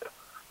say that.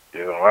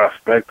 I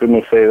expect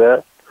him to say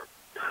that.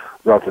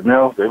 Nothing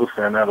else. They were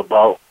saying that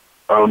about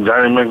Johnny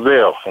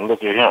McVale, and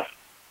look at him.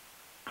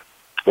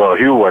 Well,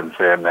 Hugh wasn't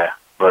saying that,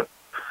 but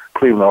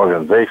Cleveland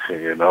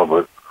organization,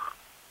 so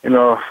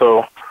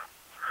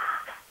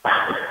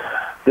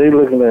they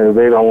looking at it,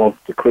 they don't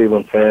want the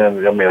Cleveland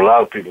fans. I mean, a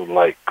lot of people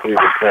like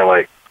Cleveland fans,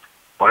 like,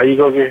 why you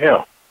go get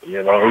him? He's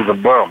a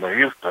bum in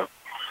Houston.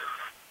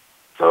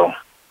 So.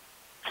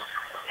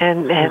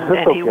 And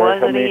he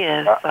was and he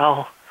is,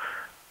 so,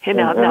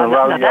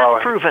 now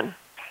that's proven.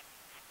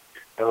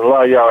 And a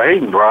lot of y'all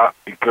hating Brock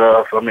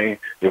because,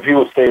 if he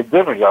would stay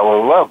different, y'all would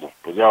have loved him.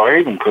 But y'all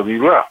hate him because he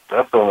left.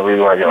 That's the only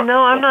reason why y'all...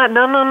 No, I'm not.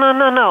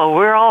 No.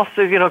 We're all,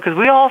 because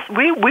we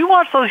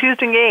watched those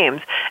Houston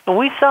games, and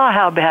we saw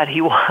how bad he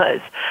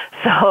was.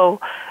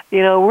 So,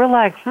 we're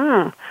like,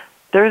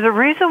 there's a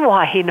reason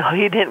why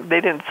they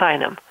didn't sign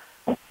him.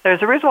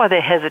 There's a reason why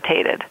they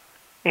hesitated,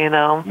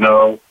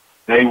 No,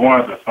 they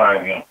wanted to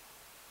sign him.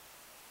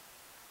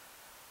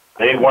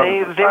 They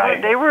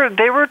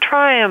were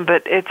trying,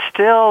 but it's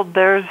still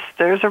there's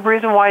a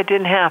reason why it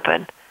didn't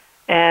happen,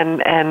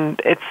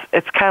 and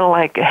it's kind of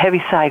like a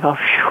heavy sigh. Go,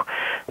 phew,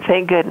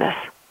 thank goodness,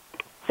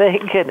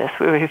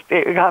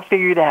 we got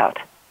figured out.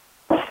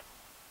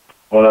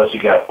 What else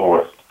you got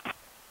for us?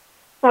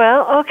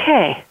 Well,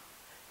 okay,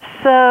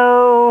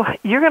 so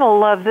you're going to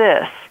love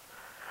this.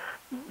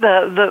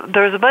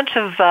 There's a bunch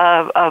of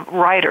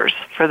writers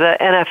for the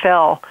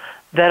NFL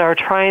that are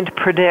trying to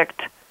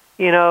predict,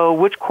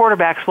 which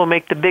quarterbacks will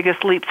make the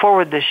biggest leap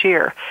forward this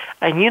year.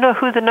 And you know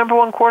who the number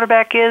one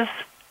quarterback is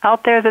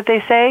out there that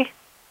they say?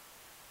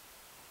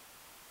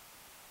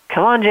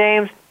 Come on,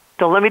 James.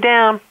 Don't let me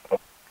down.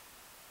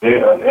 Yeah,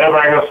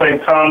 everybody going to say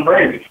Tom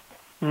Brady.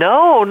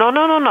 No.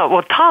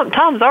 Well,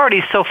 Tom's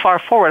already so far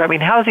forward. I mean,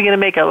 how is he going to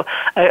make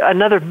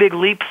another big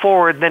leap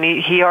forward than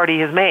he already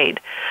has made?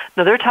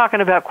 No, they're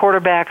talking about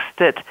quarterbacks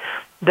that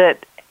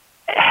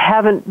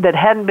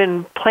hadn't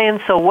been playing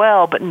so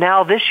well, but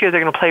now this year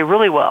they're going to play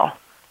really well.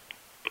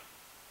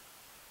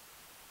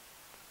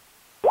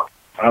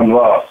 I'm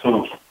lost.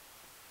 Who?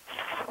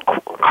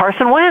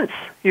 Carson Wentz,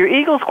 your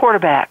Eagles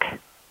quarterback.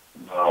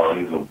 No,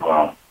 he's a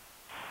bum.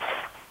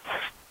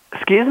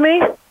 Excuse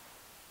me?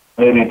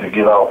 They need to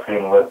get off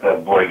him and let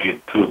that boy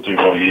get 2 or 3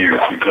 more years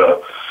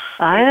because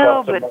I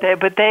know, but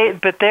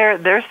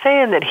they're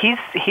saying that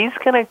he's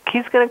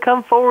gonna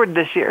come forward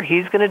this year.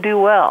 He's gonna do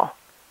well.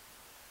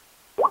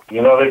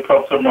 They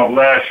put him up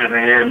last year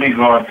and they had me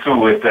going too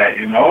with that.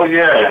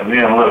 Yeah, and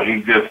then look,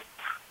 he just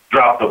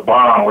dropped a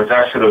bomb, which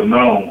I should have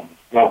known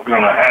what's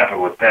gonna happen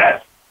with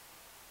that.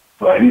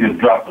 But he just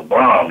dropped the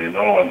bomb,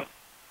 and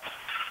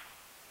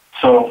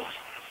so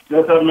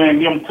let that man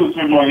give him 2 or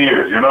 3 more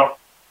years,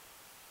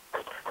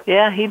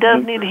 Yeah, he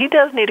does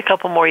need a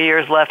couple more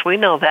years left. We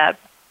know that,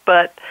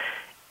 but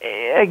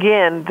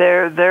again,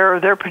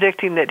 they're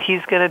predicting that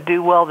he's going to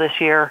do well this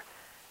year,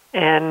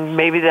 and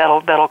maybe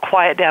that'll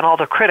quiet down all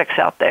the critics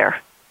out there.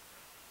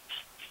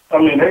 I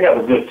mean, they got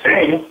a good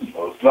team.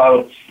 There's a lot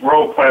of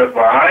role players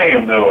behind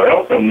him that will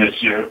help him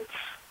this year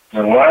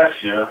and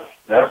last year.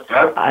 That's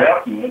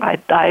definitely.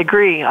 I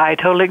agree. I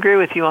totally agree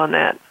with you on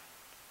that.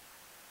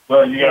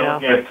 But you got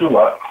to look at too.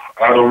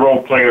 Are the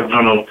role players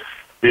going to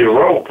be a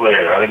role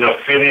player? Are they going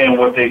to fit in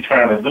what they're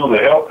trying to do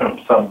to help him?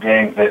 Some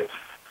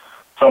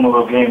of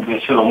those games they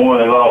should have won,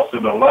 they lost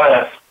in the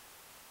last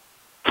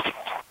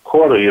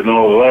quarter. The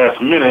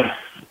last minute.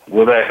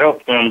 Will that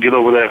help them get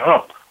over that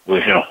hump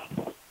with him?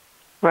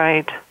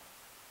 Right.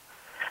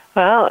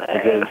 Well,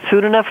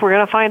 soon enough we're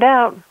going to find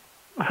out.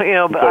 But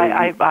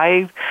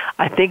I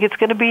think it's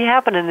going to be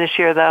happening this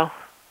year, though.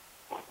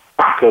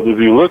 Because if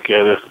you look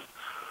at it,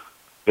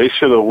 they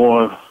should have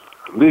won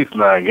at least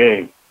 9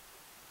 games.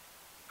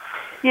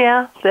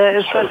 Yeah,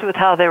 especially with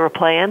how they were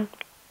playing.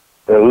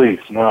 At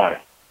least 9.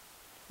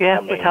 Yeah,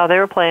 with how they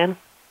were playing.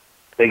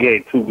 They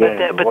gave 2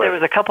 games. But there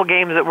was a couple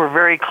games that were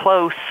very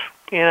close.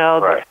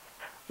 Right.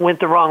 Went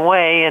the wrong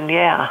way, and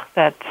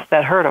that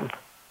hurt them.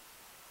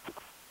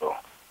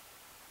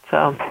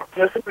 So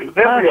they'll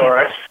be all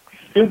right.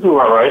 He'll do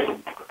all right.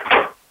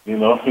 He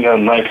got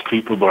nice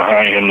people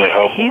behind him to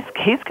help.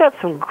 He's got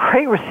some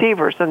great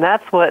receivers, and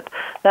that's what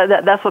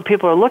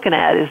people are looking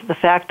at is the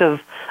fact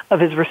of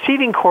his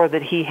receiving core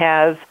that he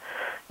has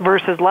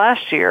versus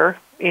last year.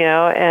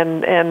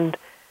 And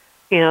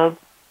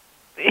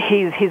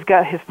he's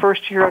got his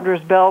first year under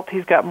his belt.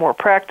 He's got more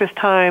practice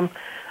time.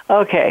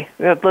 Okay,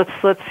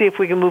 let's see if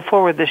we can move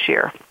forward this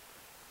year.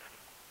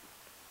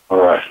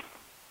 All right.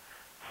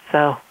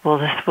 So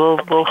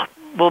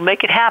we'll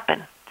make it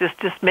happen.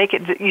 Just make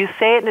it. You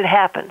say it and it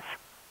happens.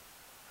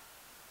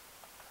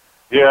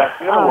 Yeah,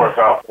 it'll work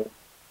out.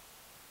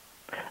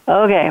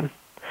 Okay,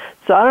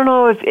 so I don't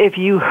know if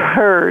you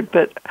heard,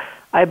 but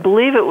I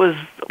believe it was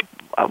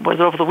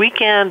over the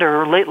weekend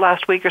or late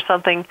last week or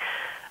something.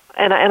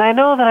 And I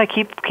know that I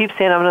keep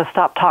saying I'm going to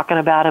stop talking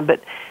about him,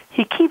 but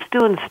he keeps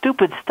doing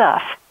stupid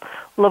stuff.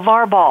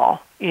 LeVar Ball,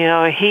 he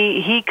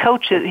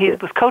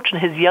was coaching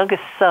his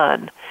youngest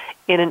son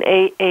in an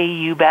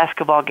AAU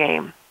basketball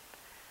game.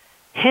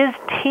 His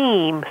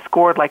team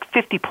scored like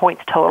 50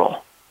 points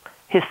total.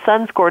 His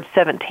son scored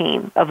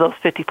 17 of those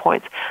 50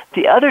 points.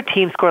 The other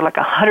team scored like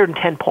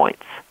 110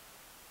 points.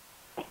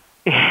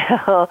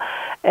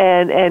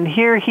 And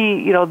here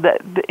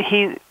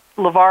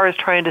LeVar is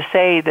trying to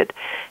say that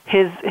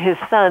his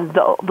son,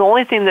 the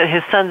only thing that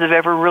his sons have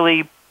ever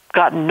really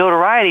gotten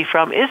notoriety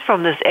from is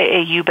from this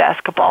AAU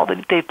basketball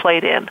that they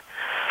played in.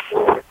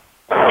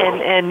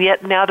 And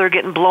yet now they're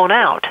getting blown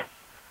out.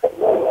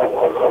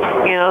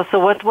 So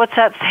what's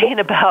that saying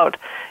about,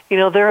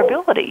 their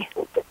ability?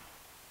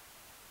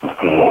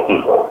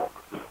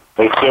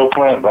 They still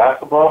playing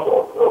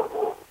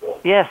basketball?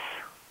 Yes.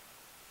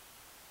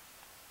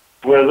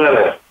 Where's that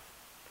at?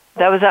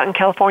 That was out in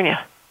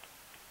California.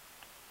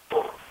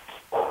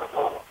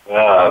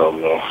 I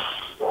don't know.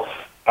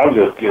 I'm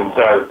just getting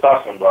tired of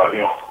talking about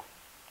him.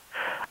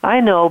 I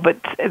know, but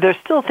there's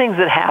still things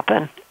that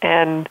happen,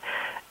 and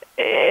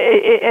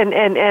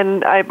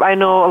I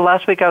know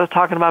last week I was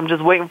talking about I'm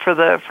just waiting for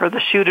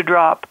the shoe to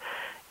drop,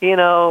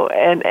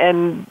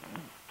 and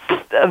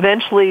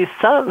eventually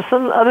some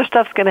other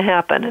stuff's going to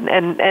happen.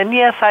 And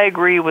yes, I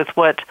agree with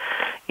what,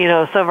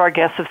 some of our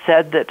guests have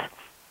said that,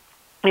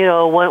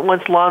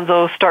 once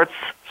Lonzo starts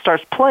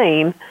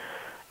playing,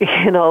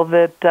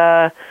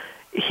 that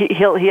he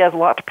has a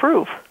lot to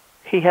prove.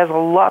 He has a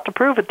lot to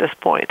prove at this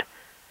point.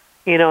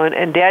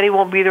 And Daddy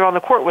won't be there on the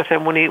court with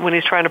him when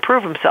he's trying to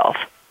prove himself.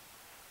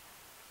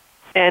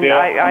 And yeah.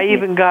 I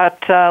even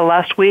got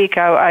last week.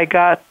 I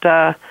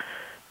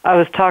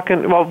was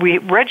talking. Well,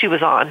 Reggie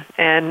was on,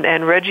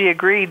 and Reggie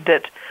agreed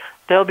that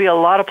there'll be a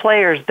lot of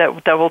players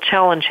that will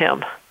challenge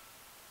him.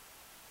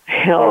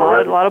 A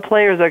lot of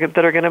players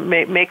that are going to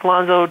make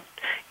Lonzo,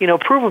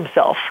 prove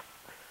himself.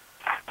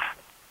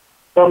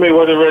 Tell me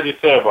what did Reggie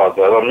say about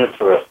that? I'm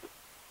interested.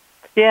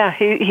 Yeah,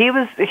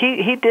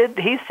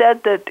 he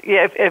said that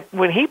if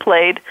when he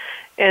played,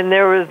 and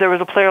there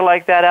was a player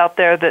like that out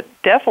there, that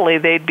definitely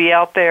they'd be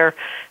out there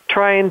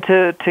trying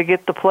to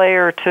get the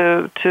player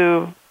to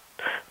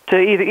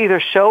either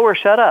show or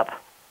shut up,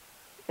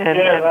 and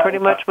pretty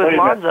much with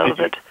Lonzo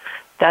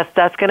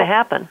that's going to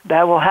happen.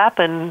 That will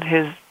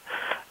happen.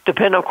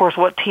 Depending, of course,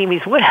 what team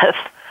he's with.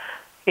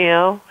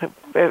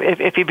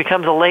 If he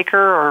becomes a Laker,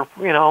 or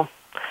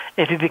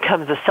if he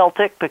becomes a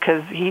Celtic,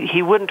 because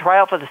he wouldn't try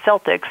out for the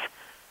Celtics,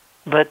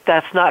 but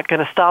that's not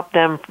going to stop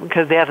them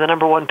because they have the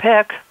number 1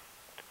 pick.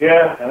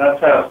 Yeah, and I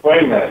try to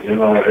explain that, to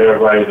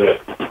everybody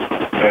that,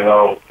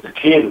 the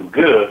kid is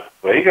good,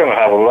 but he's going to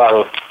have a lot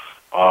of,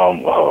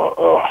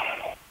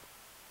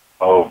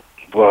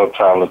 what I'm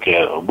trying to look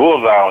at, a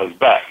bullseye on his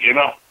back,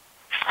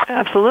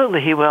 Absolutely,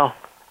 he will.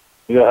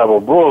 He's going to have a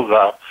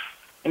bullseye.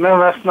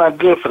 That's not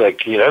good for that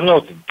kid. I know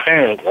the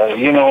parents, I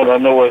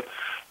know what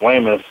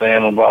Wayman's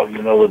saying about,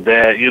 the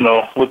dad,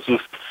 which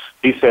is,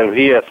 he said if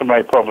he had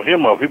somebody pumping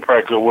him up, he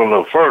probably could have went a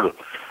little further.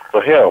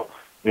 But hell,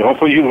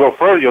 for you to go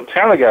further, your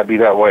talent got to be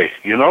that way,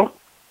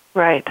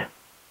 Right.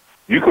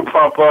 You could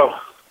pump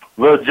up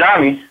little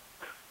Johnny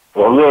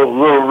or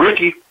little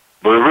Ricky,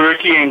 but if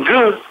Ricky ain't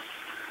good,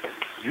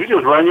 you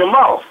just run your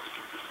mouth.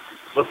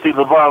 Let's see,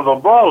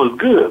 LeBron's ball is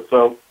good,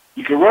 so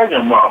you can run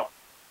your mouth.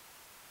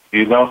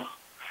 You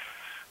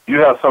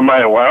have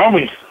somebody in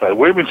Wyoming, like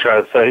we've been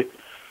trying to say,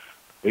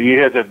 when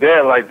you have the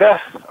dad like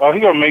that, he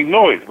going to make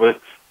noise, but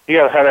he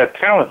got to have that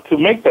talent to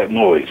make that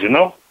noise,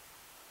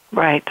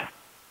 Right.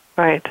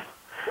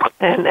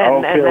 And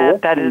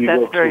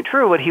that's very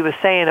true, what he was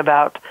saying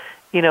about,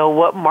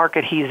 what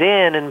market he's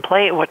in and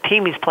what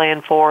team he's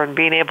playing for, and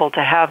being able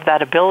to have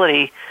that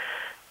ability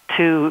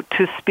to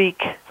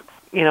speak,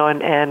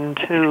 and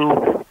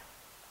to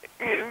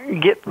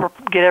get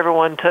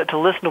everyone to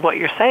listen to what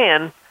you're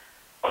saying.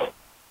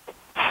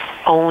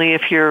 Only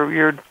if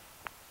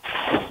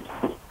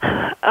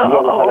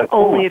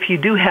only if you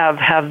do have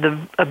the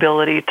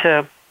ability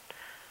to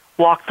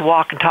walk the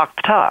walk and talk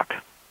the talk.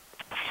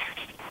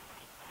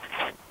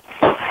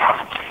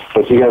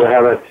 But you got to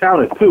have that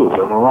talent too. Am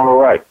I wrong or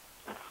right?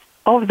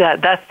 Oh,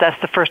 that's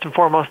the first and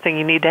foremost thing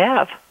you need to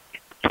have.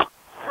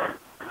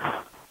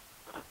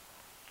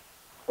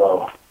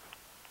 So,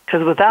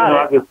 because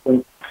without it,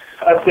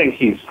 I think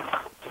he's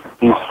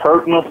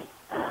hurting them.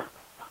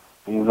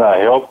 He's not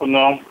helping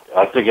them.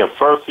 I think at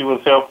first he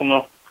was helping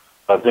them.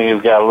 I think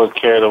he's got a little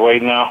carried away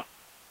now.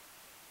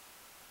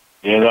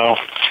 Well,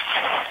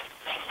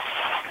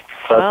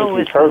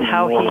 it's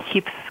how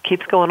he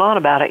keeps going on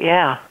about it.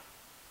 Yeah.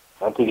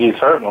 I think he's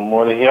hurting them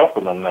more than he's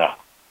helping them now.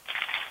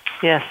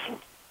 Yes.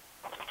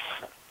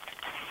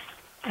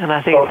 And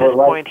I think at this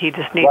point he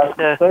just needs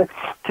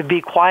to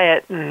be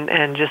quiet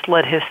and just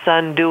let his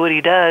son do what he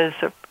does,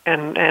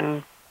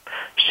 and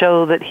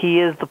show that he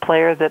is the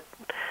player that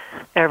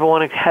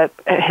everyone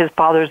his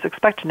father's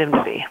expecting him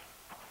to be.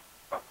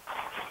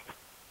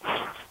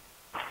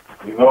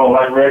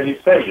 Like Reggie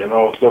said,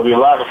 there'll be a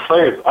lot of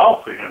players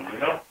out for him,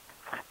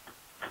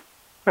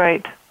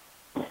 Right.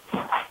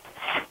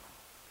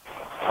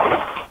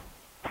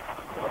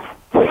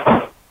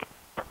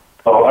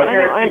 Oh,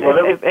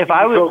 if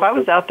I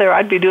was out there,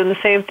 I'd be doing the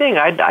same thing.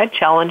 I'd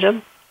challenge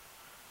him.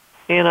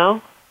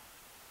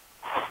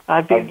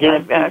 I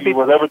guarantee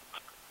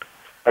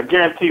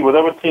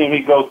whatever team he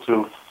goes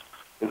to,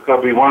 it's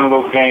gonna be one of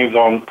those games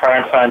on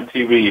primetime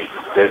TV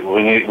that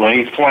when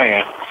he's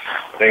playing,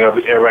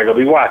 everybody gonna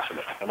be watching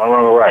it. Am I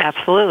wrong or right?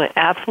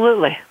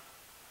 Absolutely.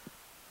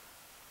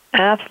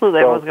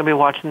 Everyone's gonna be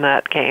watching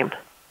that game.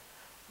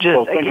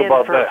 Just again,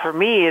 for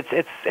me,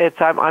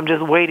 it's I'm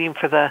just waiting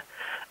for the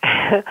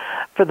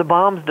for the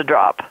bombs to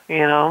drop.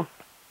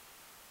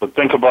 But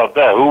think about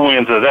that. Who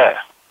wins at that?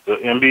 The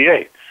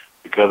NBA,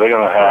 because they're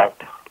gonna have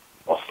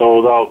a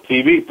sold-out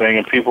TV thing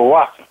and people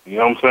watching. You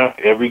know what I'm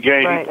saying? Every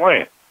game he's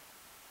playing.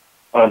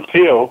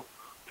 Until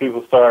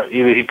people start,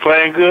 either he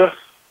playing good,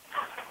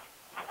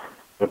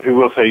 and people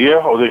will say, yeah,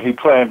 or then he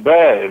playing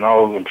bad,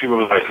 and people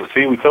will say,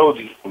 see, we told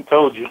you.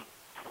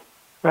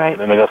 Right. And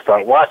then they're going to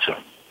start watching,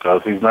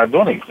 because he's not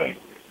doing anything.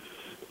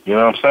 You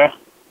know what I'm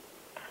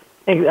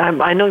saying?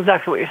 I know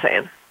exactly what you're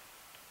saying.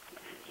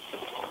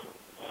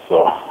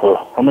 So,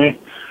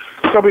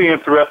 it's going to be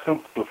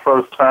interesting the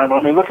first time.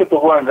 Look at the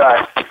one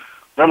guy.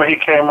 Remember he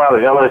came out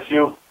of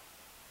LSU?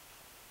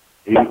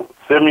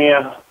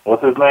 Simeon,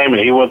 what's his name?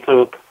 And he went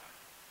to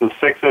the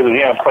Sixers, and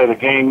he hadn't played a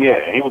game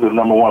yet. And he was the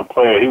number one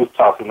player. He was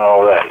talking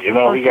all that. He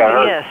got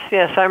hurt.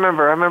 Yes, I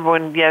remember. I remember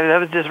when, that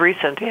was just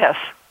recent, yes.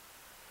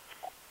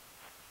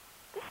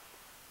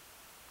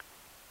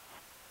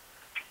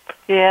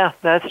 Yeah,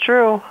 that's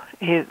true.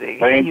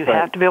 You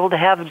have to be able to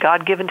have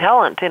God-given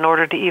talent in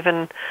order to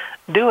even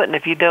do it. And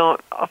if you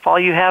don't, if all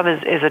you have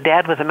is a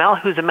dad with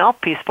who's a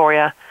mouthpiece for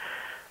you,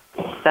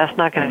 that's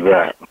not going to do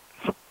it.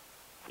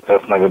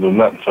 That's not going to do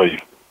nothing for you.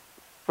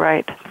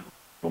 Right.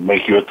 Will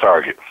make you a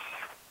target.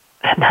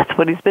 And that's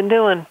what he's been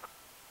doing.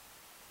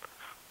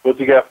 What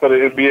you got for the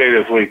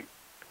NBA this week?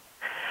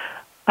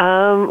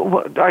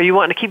 Are you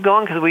wanting to keep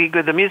going?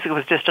 Because the music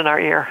was just in our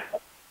ear.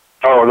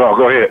 Oh, no,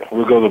 go ahead.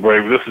 We'll go to the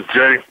break. This is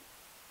Jay.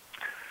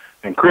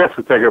 And Chris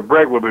will take a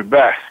break. We'll be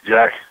back,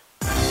 Jack.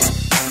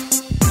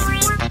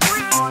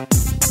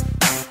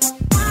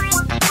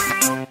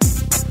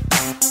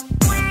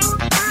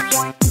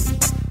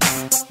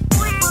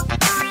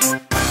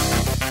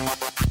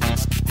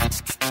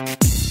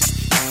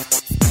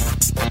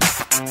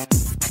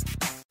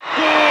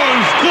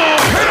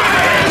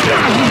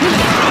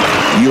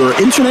 Your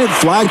internet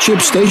flagship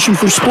station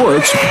for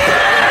sports.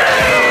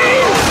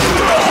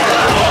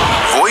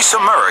 Voice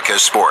America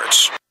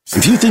Sports.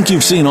 If you think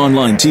you've seen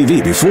online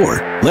TV before,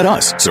 let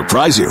us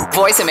surprise you.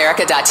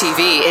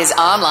 VoiceAmerica.tv is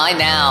online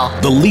now.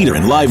 The leader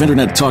in live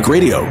internet talk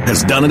radio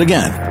has done it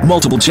again.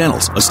 Multiple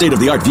channels, a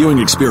state-of-the-art viewing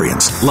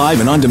experience, live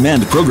and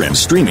on-demand programs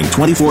streaming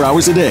 24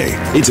 hours a day.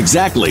 It's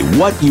exactly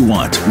what you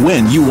want,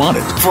 when you want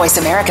it.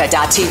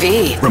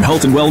 VoiceAmerica.tv. From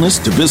health and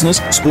wellness to business,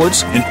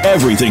 sports, and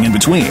everything in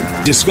between.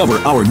 Discover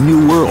our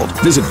new world.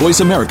 Visit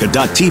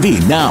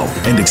VoiceAmerica.tv now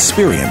and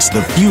experience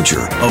the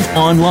future of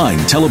online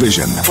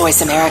television.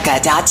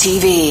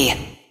 VoiceAmerica.tv.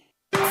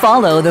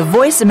 Follow the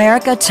Voice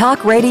America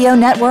Talk Radio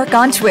Network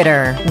on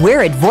Twitter.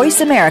 We're at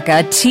Voice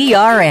America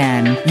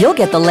TRN. You'll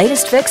get the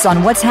latest fix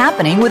on what's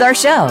happening with our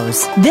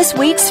shows, this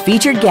week's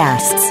featured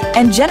guests,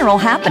 and general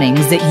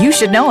happenings that you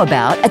should know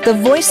about at the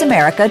Voice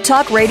America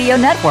Talk Radio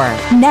Network.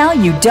 Now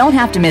you don't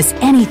have to miss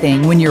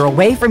anything when you're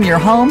away from your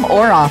home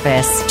or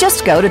office.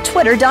 Just go to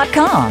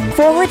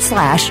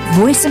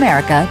twitter.com/Voice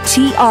America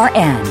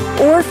TRN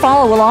or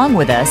follow along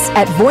with us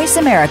at Voice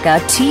America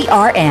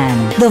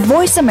TRN, the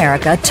Voice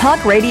America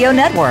Talk Radio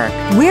Network.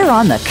 We're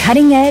on the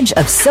cutting edge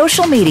of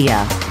social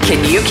media.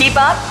 Can you keep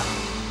up?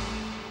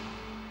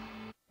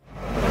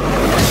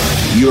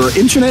 Your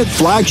internet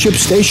flagship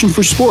station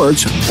for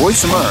sports.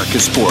 Voice America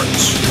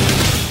Sports.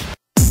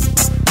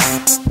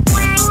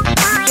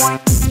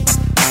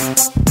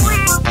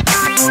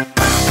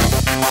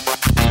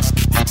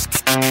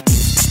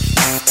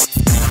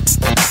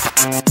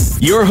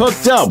 You're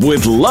hooked up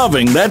with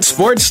Loving That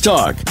Sports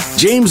Talk.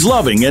 James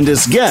Loving and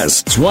his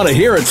guests want to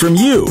hear it from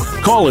you.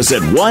 Call us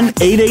at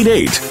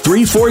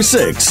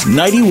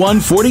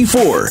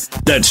 1-888-346-9144.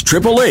 That's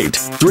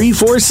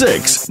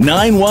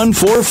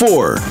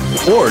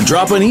 888-346-9144. Or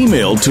drop an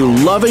email to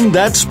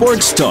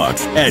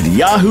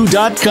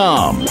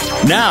lovingthatsportstalk@yahoo.com.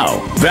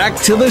 Now, back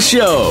to the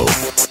show.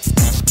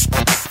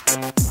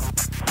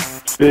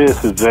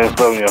 This is James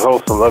Loving, your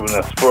host of Loving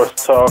That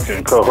Sports Talk,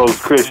 and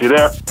co-host Chris. You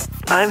there?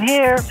 I'm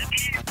here.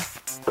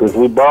 Because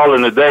we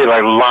balling today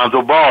like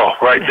Lonzo Ball,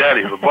 right,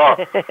 Daddy? The ball.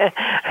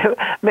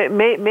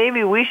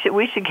 Maybe we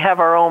should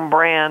have our own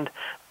brand,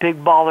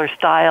 Big Baller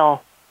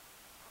Style.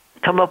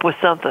 Come up with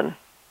something.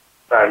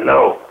 I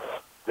know.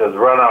 Just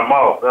run our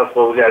mouth. That's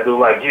what we got to do,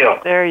 like him.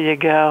 There you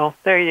go.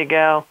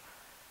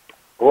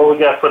 What we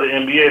got for the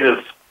NBA?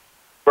 This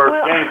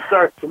first game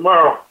starts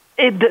tomorrow.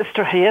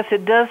 Yes,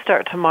 it does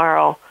start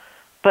tomorrow.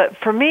 But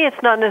for me,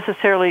 it's not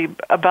necessarily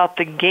about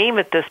the game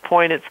at this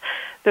point.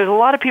 There's a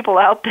lot of people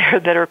out there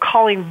that are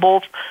calling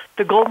both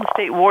the Golden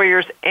State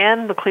Warriors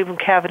and the Cleveland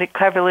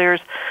Cavaliers,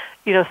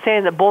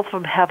 saying that both of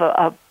them have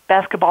a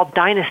basketball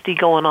dynasty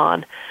going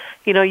on.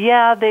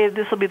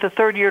 This will be the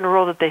third year in a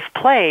row that they've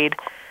played.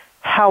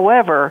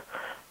 However,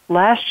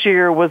 last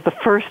year was the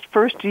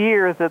first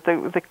year that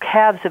the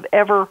Cavs have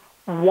ever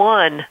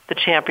won the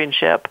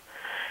championship.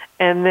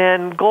 And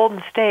then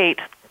Golden State,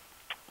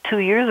 2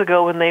 years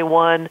ago when they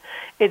won,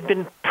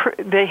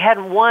 they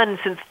hadn't won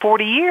since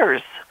 40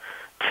 years.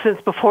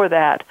 Since before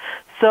that.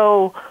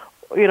 So,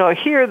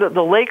 here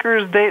the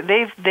Lakers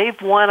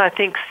they've won I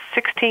think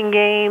 16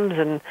 games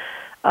and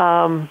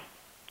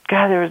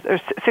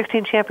there's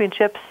 16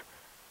 championships,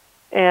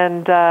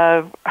 and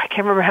I can't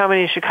remember how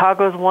many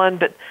Chicago's won,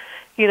 but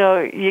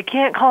you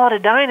can't call it a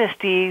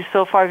dynasty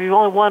so far if you've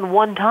only won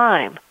one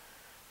time.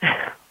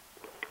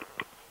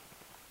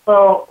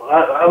 Well,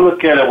 I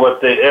look at it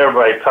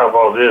everybody talk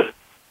about this.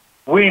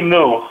 We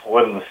knew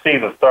when the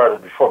season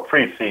started before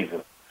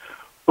preseason.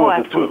 Who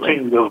the two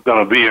teams that was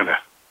going to be in it?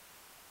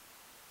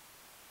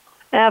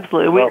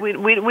 Absolutely,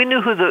 we knew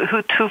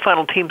who two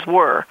final teams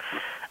were,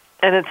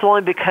 and it's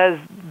only because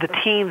the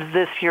teams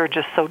this year are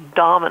just so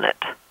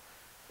dominant.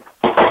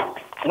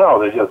 No,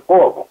 they're just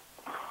horrible.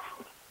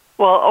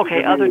 Well,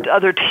 okay,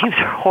 other teams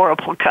are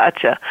horrible,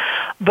 gotcha,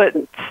 but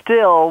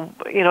still,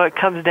 it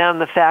comes down to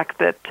the fact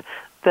that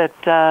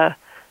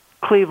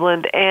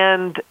Cleveland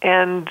and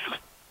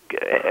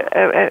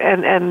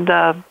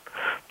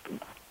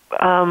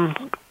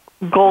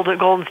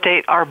Golden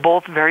State are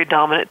both very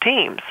dominant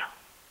teams.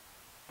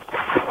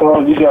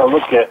 Well, you got to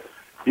look at,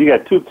 you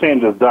got two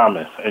teams that's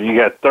dominant, and you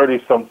got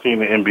 30-some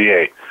teams in the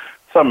NBA.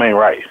 Something ain't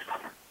right.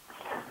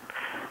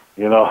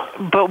 You know.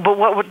 But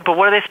what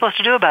are they supposed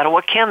to do about it?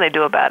 What can they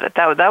do about it?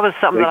 That was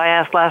something that I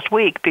asked last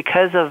week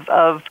because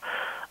of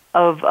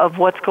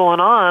what's going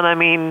on. I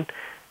mean,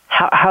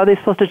 how are they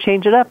supposed to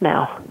change it up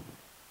now?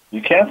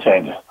 You can't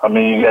change it. I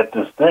mean, you got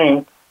this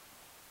thing,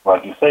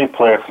 like you say,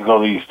 players can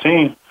go to these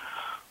teams,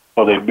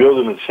 or they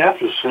building a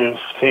championship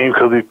team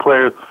because these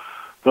players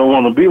don't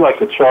want to be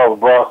like a Charles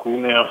Barkley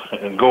now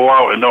and go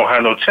out and don't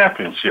have no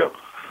championship.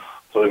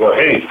 So they go,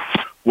 hey,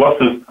 what's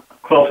the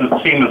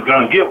closest team that's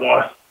going to get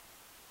one?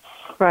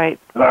 Right.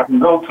 That I can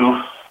go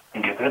to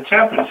and get that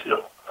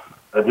championship.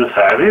 That's just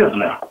how it is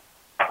now.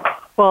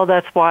 Well,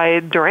 that's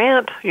why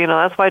Durant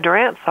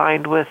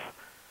signed with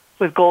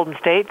Golden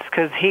State,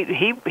 because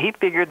he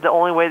figured the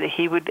only way that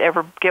he would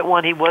ever get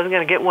one, he wasn't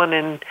going to get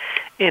one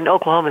in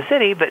Oklahoma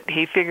City, but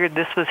he figured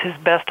this was his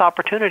best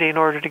opportunity in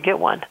order to get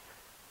one.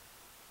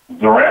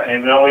 Durant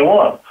ain't the only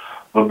one.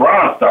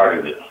 LeBron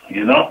started it,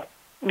 you know?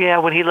 Yeah,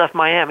 when he left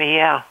Miami,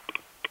 yeah.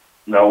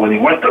 No, when he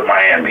went to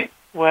Miami.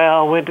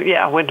 Well, went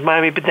to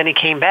Miami, but then he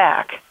came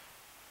back.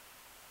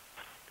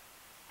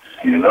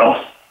 You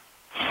know?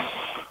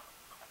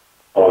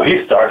 Oh,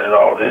 he started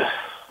all this.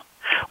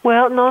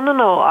 Well,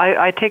 no.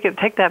 I take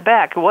that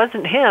back. It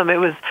wasn't him. It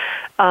was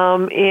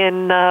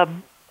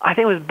I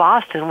think it was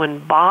Boston, when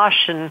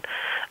Bosch and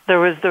there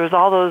was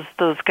all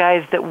those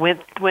guys that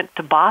went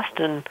to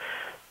Boston,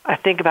 I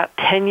think about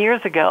 10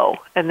 years ago,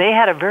 and they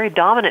had a very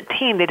dominant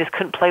team. They just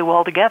couldn't play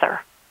well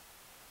together.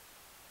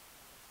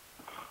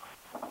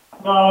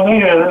 No, they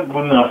had it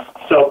when the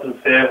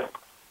Celtics had,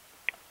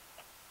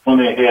 when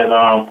they had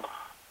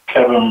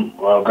Kevin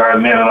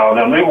Garnett and all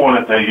them. They won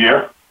it that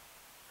year.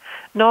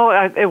 No,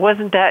 it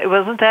wasn't that. It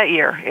wasn't that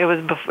year. It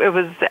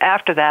was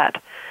after that,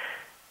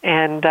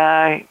 and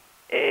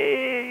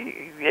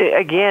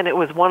again, it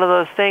was one of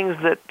those things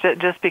that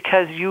just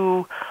because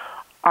you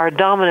are a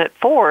dominant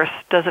force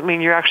doesn't mean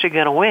you're actually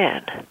going to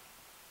win.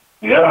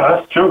 Yeah,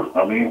 that's true.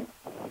 I mean,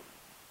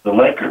 the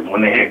Lakers,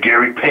 when they had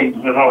Gary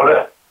Payton and all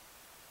that.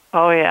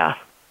 Oh, yeah.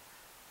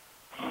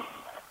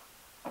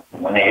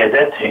 When they had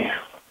that team,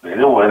 they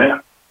didn't win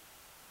it.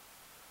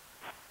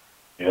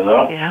 You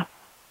know? Yeah.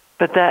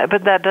 But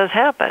that does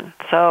happen.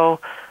 So,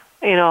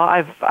 you know,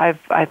 I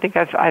think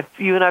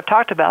you and I've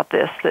talked about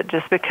this, that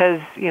just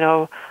because, you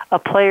know, a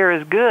player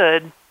is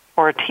good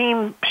or a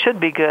team should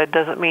be good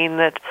doesn't mean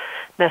that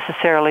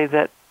necessarily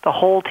that the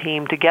whole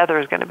team together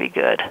is going to be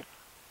good.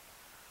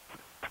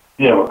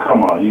 Yeah, but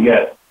come on, you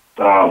got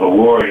the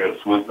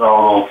Warriors with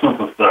all those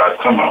superstars.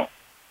 Come on.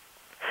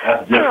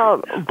 That's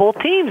different. You know, both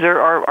teams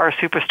are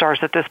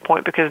superstars at this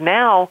point, because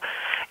now,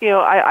 you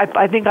know,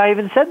 I think I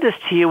even said this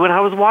to you when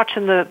I was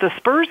watching the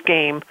Spurs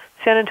game,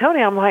 San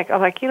Antonio. I'm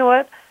like, you know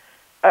what?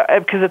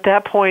 Because at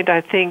that point,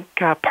 I think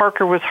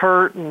Parker was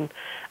hurt and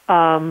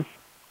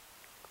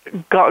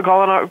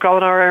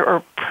Gallinari,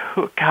 or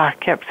God, I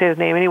can't say his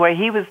name anyway.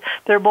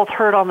 They're both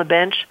hurt on the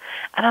bench,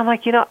 and I'm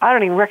like, you know, I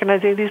don't even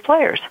recognize any of these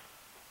players.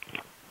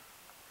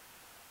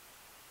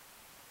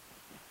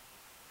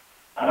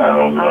 I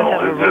don't know. I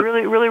was having a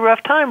really, really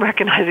rough time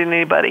recognizing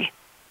anybody.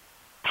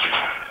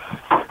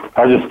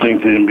 I just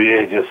think the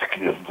NBA just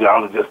is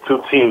down to just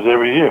two teams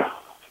every year,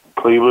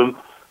 Cleveland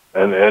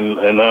and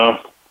the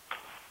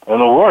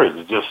Warriors.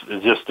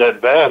 It's just that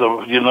bad,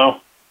 you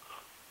know.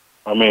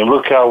 I mean,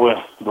 look how when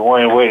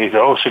Dwayne Wade,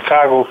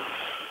 Chicago,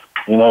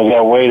 you know,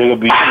 got Wade to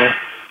be there.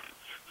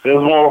 It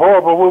was more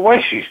horrible with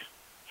Wade,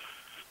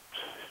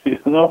 you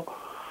know.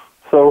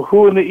 So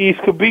who in the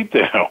East could beat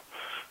them?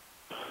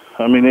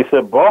 I mean, they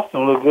said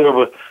Boston looked good,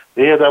 but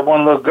they had that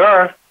one little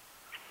guard,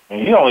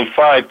 and he only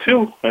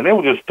 5'2", and they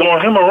were just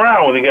throwing him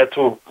around when they got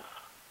to,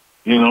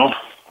 you know,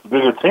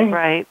 bigger team.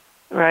 Right.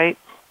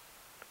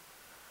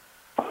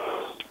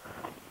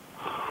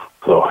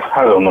 So,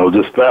 I don't know,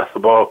 just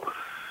basketball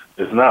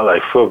is not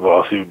like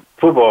football. See,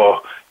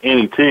 football,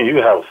 any team, you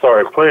have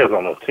sorry players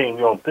on the team,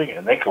 you don't think,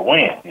 and they can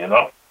win, you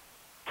know.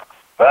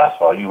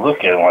 Basketball, you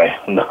look at it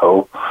like,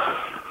 no.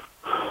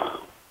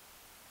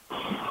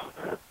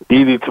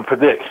 Easy to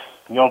predict.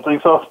 You don't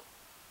think so?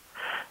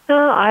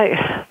 No,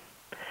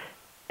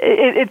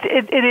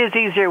 it is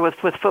easier with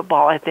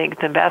football, I think,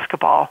 than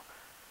basketball.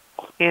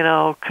 You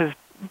know, because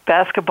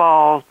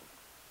basketball,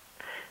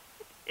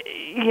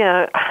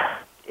 yeah,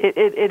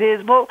 it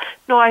is. Well,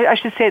 no, I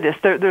should say this.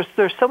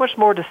 There's so much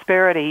more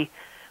disparity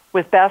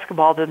with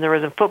basketball than there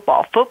is in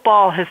football.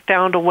 Football has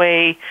found a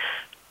way,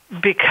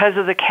 because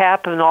of the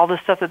cap and all the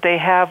stuff that they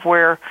have,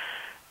 where,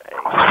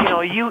 you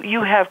know,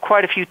 you have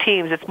quite a few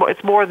teams.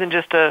 It's more than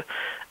just a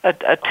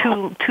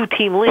two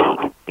team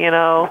league. You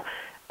know,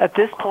 at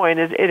this point,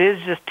 it is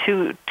just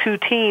two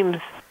teams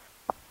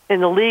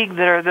in the league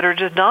that are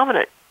just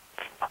dominant,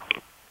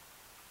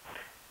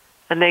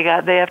 and they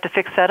have to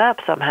fix that up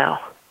somehow.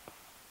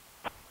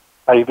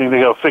 How do you think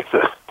they're gonna fix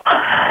it?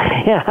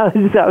 Yeah,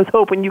 I was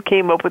hoping you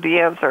came up with the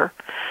answer,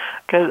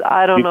 because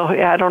I don't know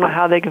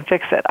how they can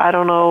fix it. I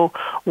don't know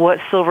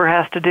what Silver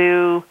has to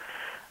do.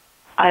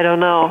 I don't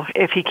know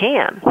if he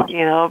can,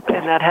 and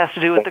that has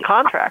to do with the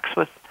contracts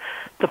with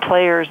the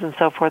players and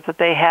so forth that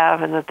they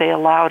have and that they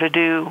allow to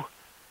do.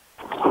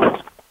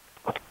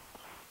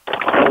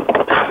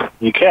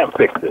 You can't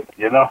fix it,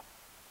 Yeah.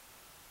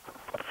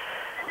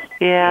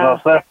 You know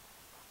what I'm saying?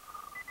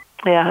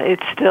 Yeah,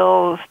 it's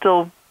still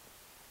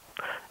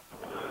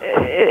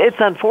it's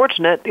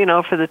unfortunate,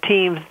 for the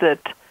teams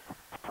that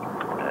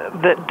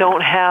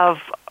don't have,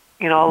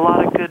 a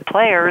lot of good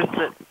players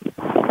that,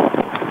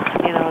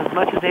 as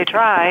much as they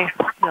try,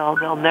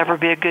 they'll never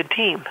be a good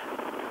team.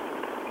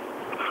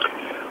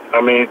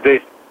 I mean,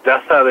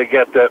 that's how they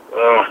get that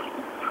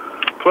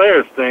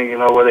players thing,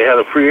 where they had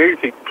a free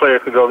agency player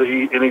to go to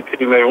any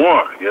team they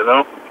want,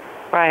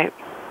 Right.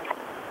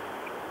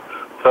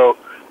 So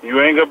you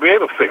ain't going to be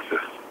able to fix it,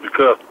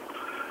 because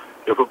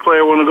if a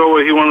player want to go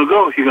where he want to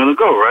go, he's going to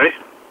go, right?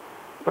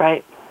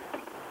 Right.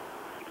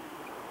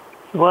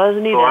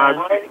 Wasn't he does.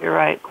 You're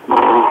right.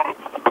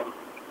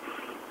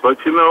 But,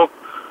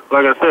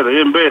 like I said, the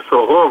NBA is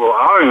so horrible,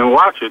 I don't even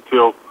watch it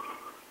till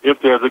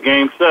if there's a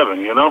Game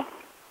 7,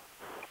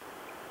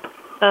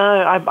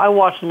 I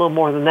watched a little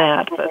more than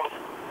that, but,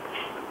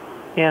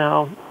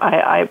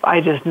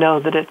 I just know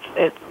that it's.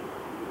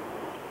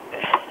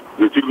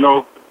 Did you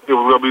know it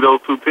was going to be those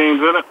two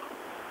teams in it?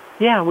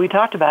 Yeah, we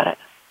talked about it.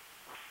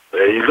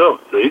 There you go,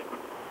 see?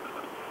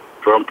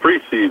 From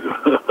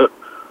preseason.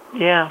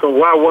 Yeah. So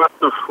why watch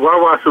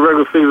the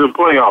regular season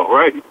playoff,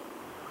 right?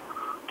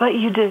 But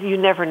you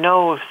never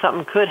know if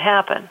something could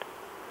happen.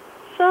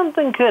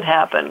 Something could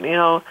happen,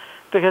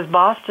 because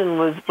Boston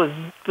was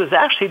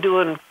actually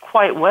doing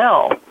quite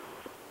well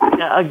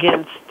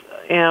against,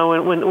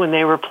 when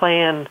they were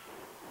playing,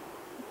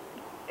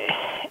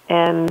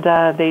 and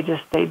they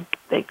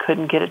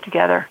couldn't get it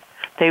together.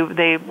 They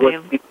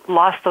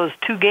lost those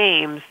 2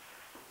 games.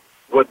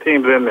 What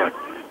team's in there?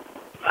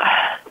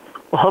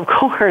 Well, of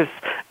course,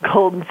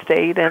 Golden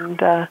State and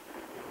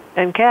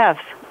Cavs.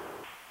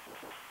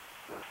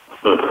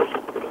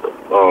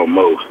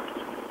 Almost.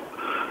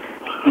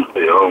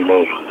 They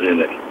almost in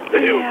it.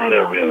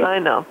 I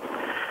know.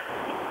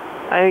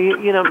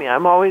 You know me.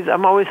 I'm always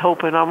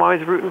hoping. I'm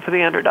always rooting for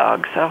the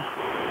underdog. So.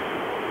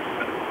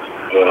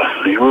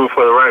 You root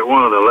for the right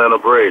one, the Atlanta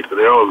Braves. So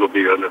they always gonna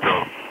be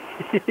underdog.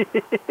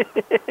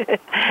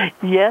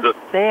 Yes,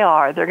 they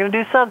are. They're gonna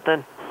do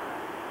something.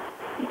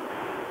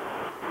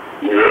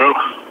 Yeah.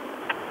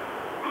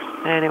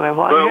 Anyway,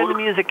 I'm hearing the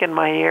music in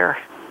my ear.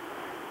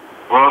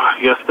 Well, I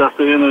guess that's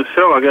the end of the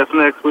show. I guess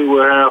next week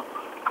we'll have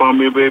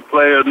Columbia Bay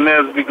player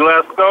Nesby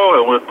Glasgow,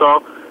 and we'll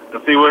talk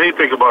and see what he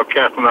thinks about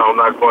casting out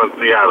not going to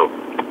Seattle.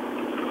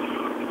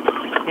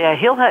 Yeah,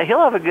 he'll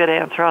have a good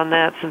answer on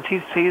that, since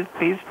he's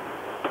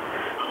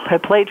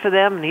played for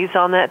them and he's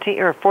on that team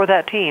or for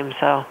that team.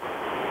 So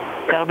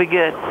that'll be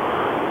good.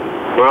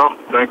 Well,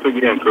 thanks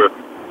again, Chris.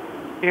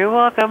 You're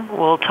welcome.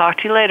 We'll talk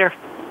to you later.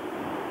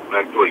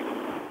 Next week.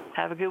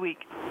 Have a good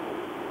week.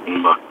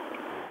 Bye.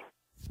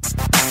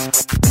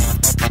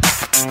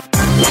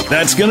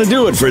 That's going to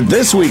do it for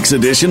this week's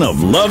edition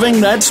of Loving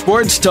That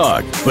Sports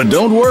Talk. But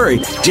don't worry,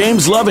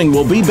 James Loving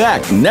will be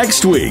back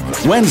next week,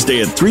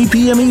 Wednesday at 3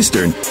 p.m.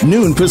 Eastern,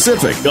 noon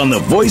Pacific, on the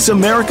Voice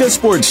America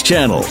Sports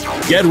Channel.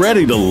 Get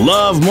ready to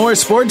love more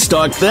sports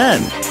talk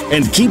then.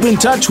 And keep in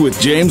touch with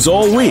James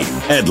all week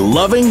at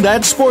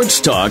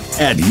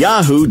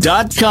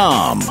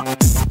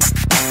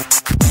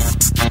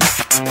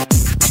lovingthatsportstalk@yahoo.com.